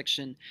comments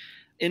section.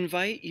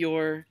 Invite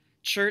your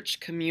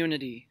church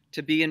community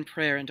to be in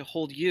prayer and to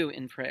hold you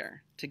in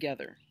prayer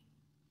together.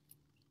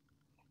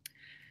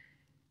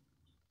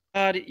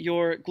 God,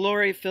 your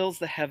glory fills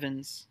the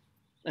heavens,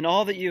 and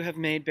all that you have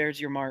made bears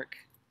your mark.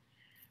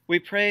 We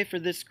pray for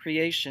this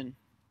creation.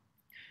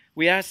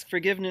 We ask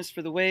forgiveness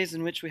for the ways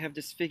in which we have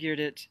disfigured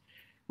it.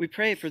 We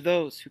pray for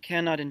those who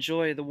cannot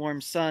enjoy the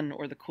warm sun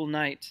or the cool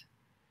night,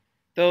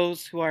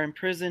 those who are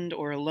imprisoned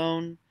or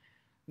alone,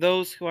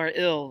 those who are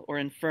ill or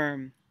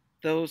infirm,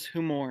 those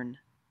who mourn.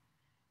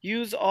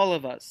 Use all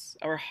of us,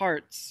 our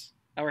hearts,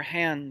 our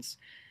hands,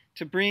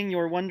 to bring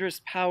your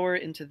wondrous power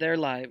into their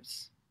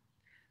lives.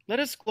 Let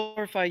us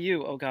glorify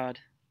you, O God.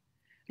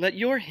 Let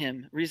your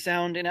hymn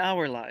resound in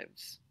our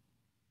lives.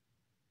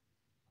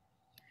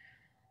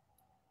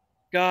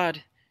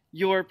 God,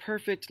 your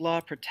perfect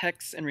law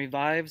protects and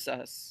revives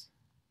us,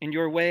 and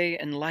your way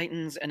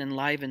enlightens and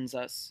enlivens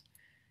us.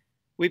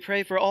 We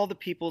pray for all the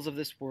peoples of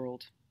this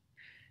world,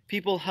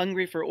 people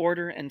hungry for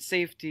order and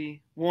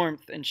safety,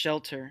 warmth and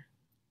shelter,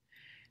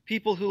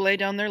 people who lay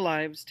down their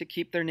lives to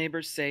keep their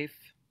neighbors safe,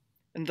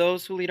 and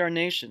those who lead our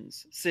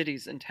nations,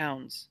 cities, and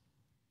towns.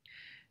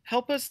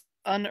 Help us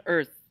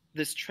unearth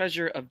this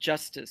treasure of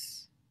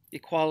justice,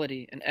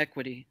 equality, and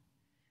equity,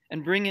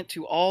 and bring it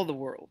to all the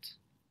world.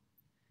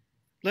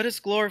 Let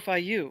us glorify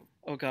you,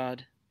 O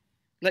God.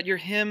 Let your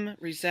hymn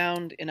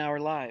resound in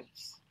our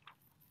lives.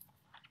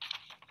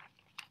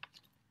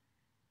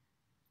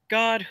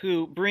 God,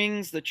 who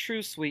brings the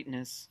true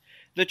sweetness,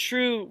 the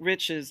true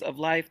riches of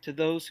life to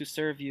those who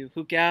serve you,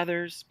 who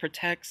gathers,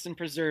 protects, and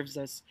preserves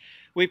us,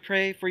 we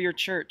pray for your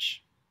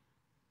church.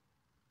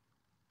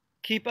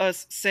 Keep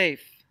us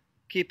safe,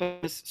 keep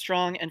us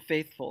strong and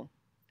faithful.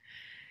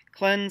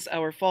 Cleanse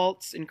our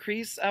faults,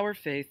 increase our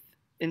faith,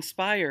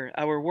 inspire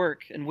our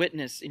work and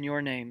witness in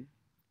your name.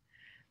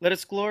 Let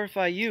us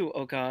glorify you,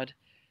 O God.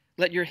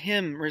 Let your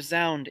hymn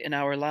resound in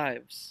our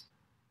lives.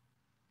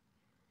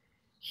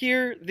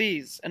 Hear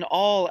these and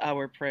all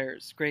our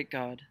prayers, great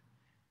God.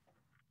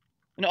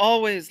 And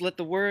always let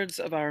the words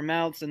of our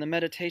mouths and the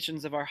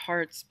meditations of our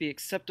hearts be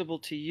acceptable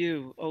to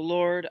you, O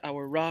Lord,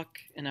 our rock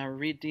and our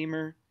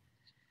Redeemer.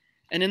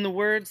 And in the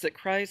words that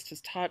Christ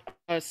has taught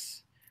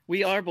us,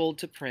 we are bold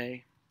to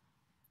pray.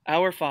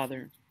 Our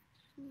Father,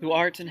 who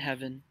art in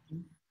heaven,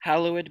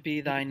 hallowed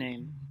be thy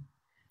name.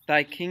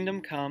 Thy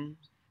kingdom come,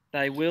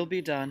 thy will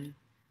be done,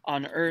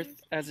 on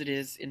earth as it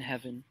is in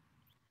heaven.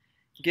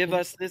 Give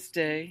us this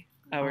day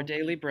our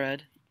daily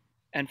bread,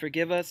 and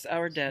forgive us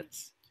our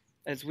debts,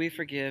 as we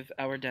forgive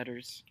our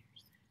debtors.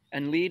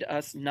 And lead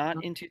us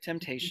not into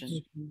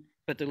temptation,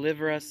 but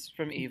deliver us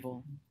from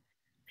evil.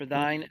 For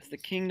thine is the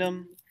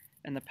kingdom,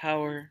 and the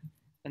power,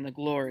 and the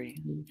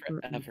glory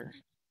forever.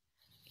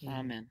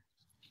 Amen.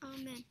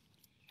 Amen.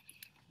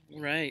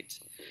 Right.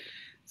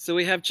 So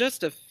we have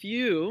just a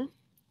few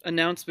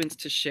announcements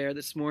to share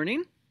this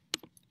morning.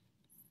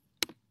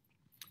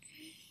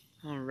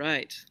 All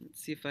right.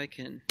 Let's see if I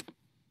can.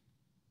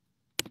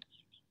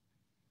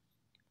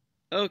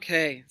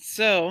 Okay.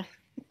 So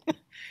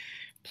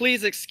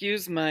please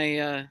excuse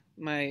my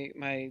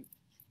my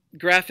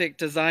graphic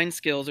design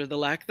skills or the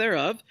lack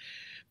thereof,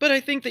 but I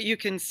think that you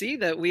can see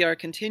that we are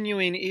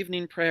continuing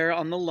evening prayer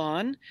on the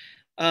lawn.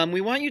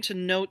 We want you to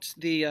note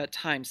the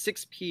time,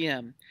 6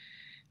 p.m.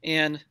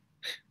 And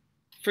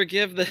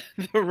forgive the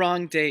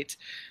wrong date.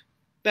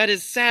 That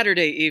is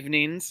Saturday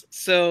evenings,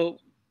 so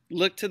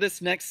look to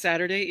this next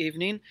Saturday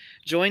evening.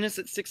 Join us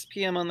at 6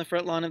 p.m. on the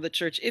front lawn of the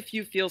church if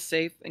you feel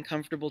safe and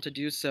comfortable to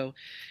do so.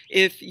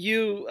 If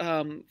you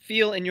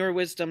feel in your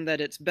wisdom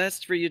that it's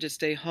best for you to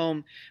stay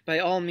home, by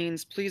all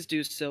means, please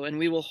do so, and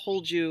we will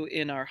hold you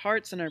in our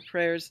hearts and our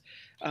prayers,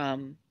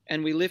 and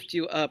and we lift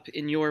you up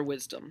in your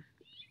wisdom.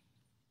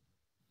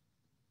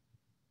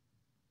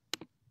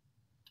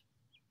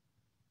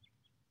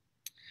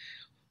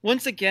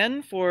 Once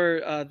again,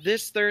 for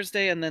this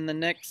Thursday and then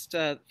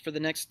for the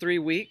next 3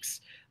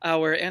 weeks,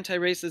 our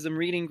anti-racism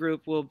reading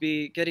group will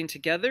be getting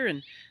together,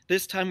 and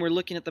this time we're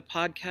looking at the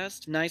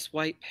podcast Nice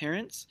White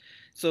Parents.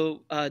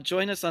 So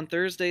join us on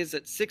Thursdays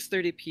at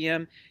 6:30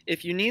 p.m.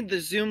 If you need the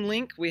Zoom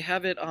link, we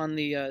have it on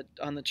the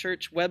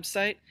church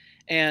website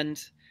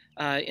and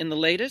in the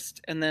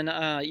latest. And then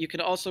you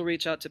can also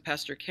reach out to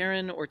Pastor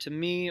Karen or to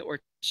me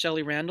or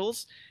Shelley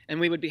Randalls, and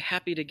we would be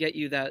happy to get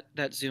you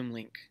that Zoom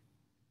link.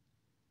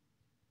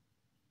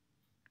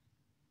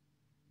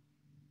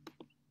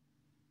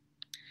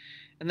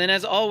 And then,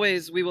 as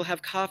always, we will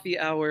have coffee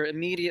hour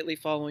immediately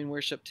following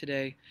worship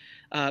today.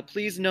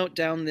 Please note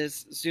down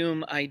this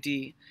Zoom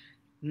ID,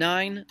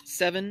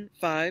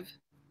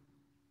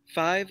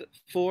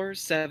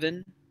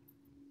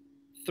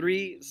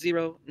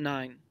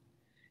 975-547-309.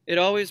 It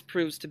always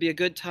proves to be a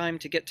good time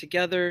to get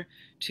together,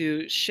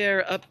 to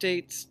share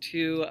updates,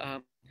 to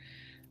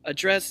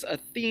address a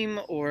theme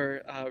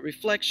or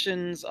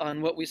reflections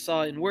on what we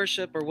saw in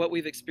worship or what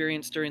we've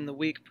experienced during the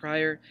week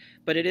prior.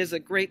 But it is a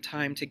great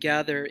time to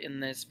gather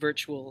in this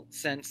virtual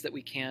sense that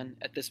we can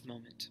at this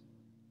moment.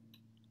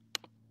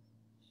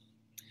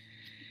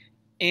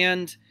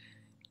 And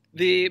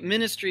the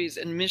ministries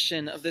and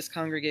mission of this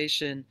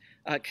congregation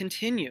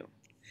continue.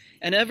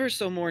 And ever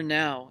so more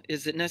now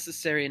is it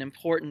necessary and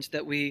important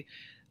that we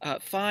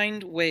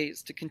find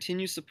ways to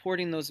continue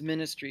supporting those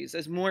ministries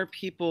as more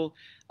people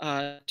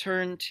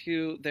turn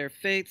to their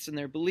faiths and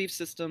their belief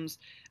systems,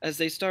 as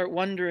they start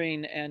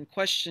wondering and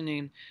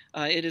questioning.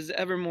 It is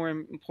ever more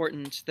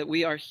important that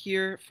we are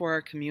here for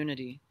our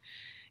community.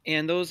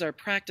 And those are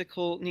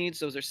practical needs,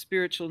 those are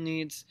spiritual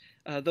needs,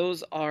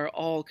 those are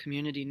all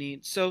community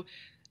needs. So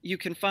you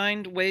can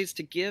find ways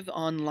to give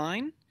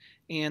online,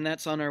 and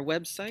that's on our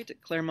website at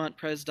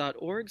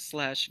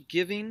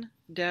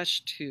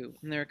claremontpres.org/giving-2.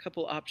 And there are a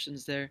couple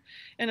options there.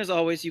 And as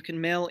always, you can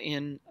mail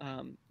in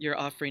your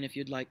offering if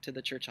you'd like to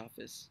the church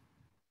office.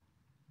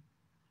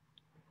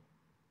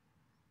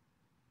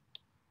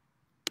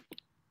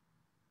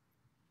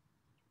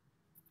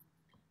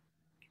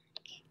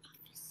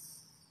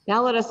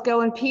 Now let us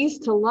go in peace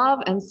to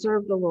love and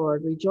serve the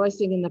Lord,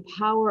 rejoicing in the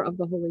power of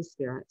the Holy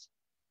Spirit.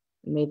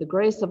 And may the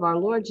grace of our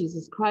Lord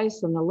Jesus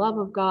Christ and the love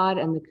of God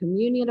and the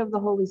communion of the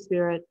Holy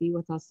Spirit be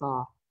with us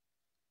all.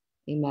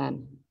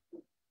 Amen.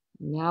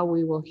 Now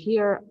we will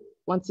hear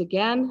once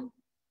again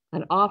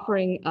an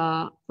offering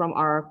from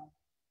our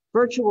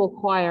virtual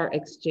choir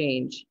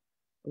exchange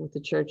with the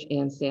church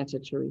in Santa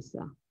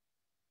Teresa.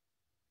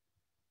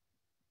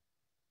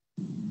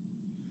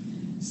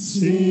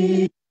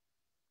 Seek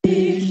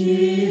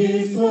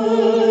ye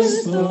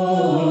first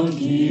the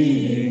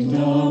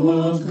kingdom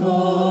of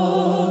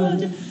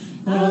God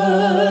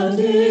and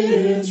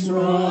its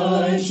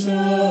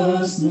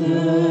righteousness,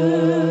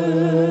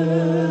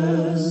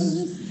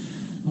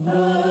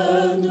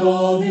 and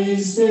all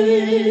these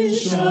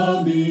things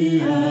shall be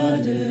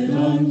added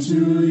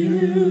unto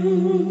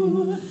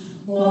you.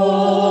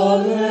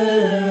 Alleluia,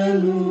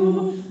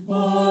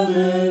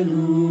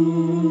 alleluia.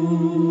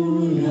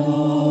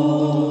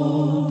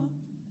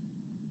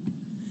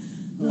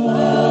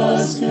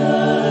 Ask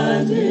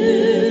and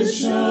it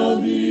shall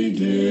be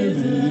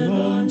given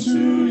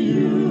unto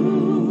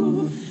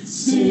you.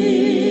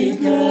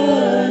 Seek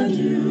and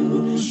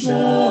you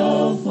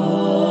shall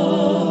find.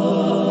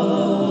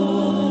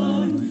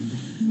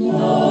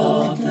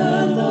 Knock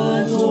and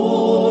the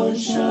door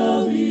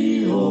shall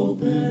be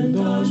opened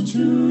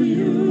unto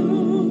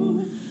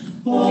you.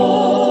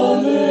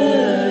 Alleluia,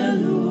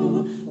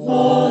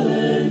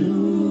 alleluia.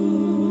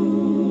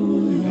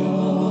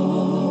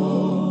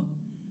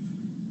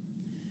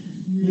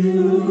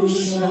 You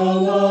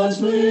shall not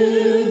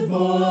live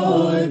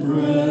by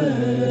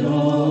bread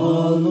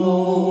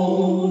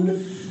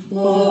alone,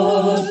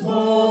 but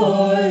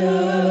by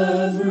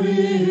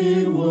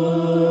every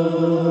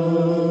word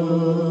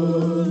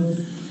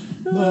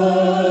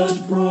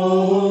that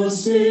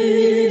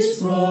proceeds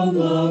from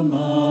the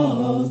mouth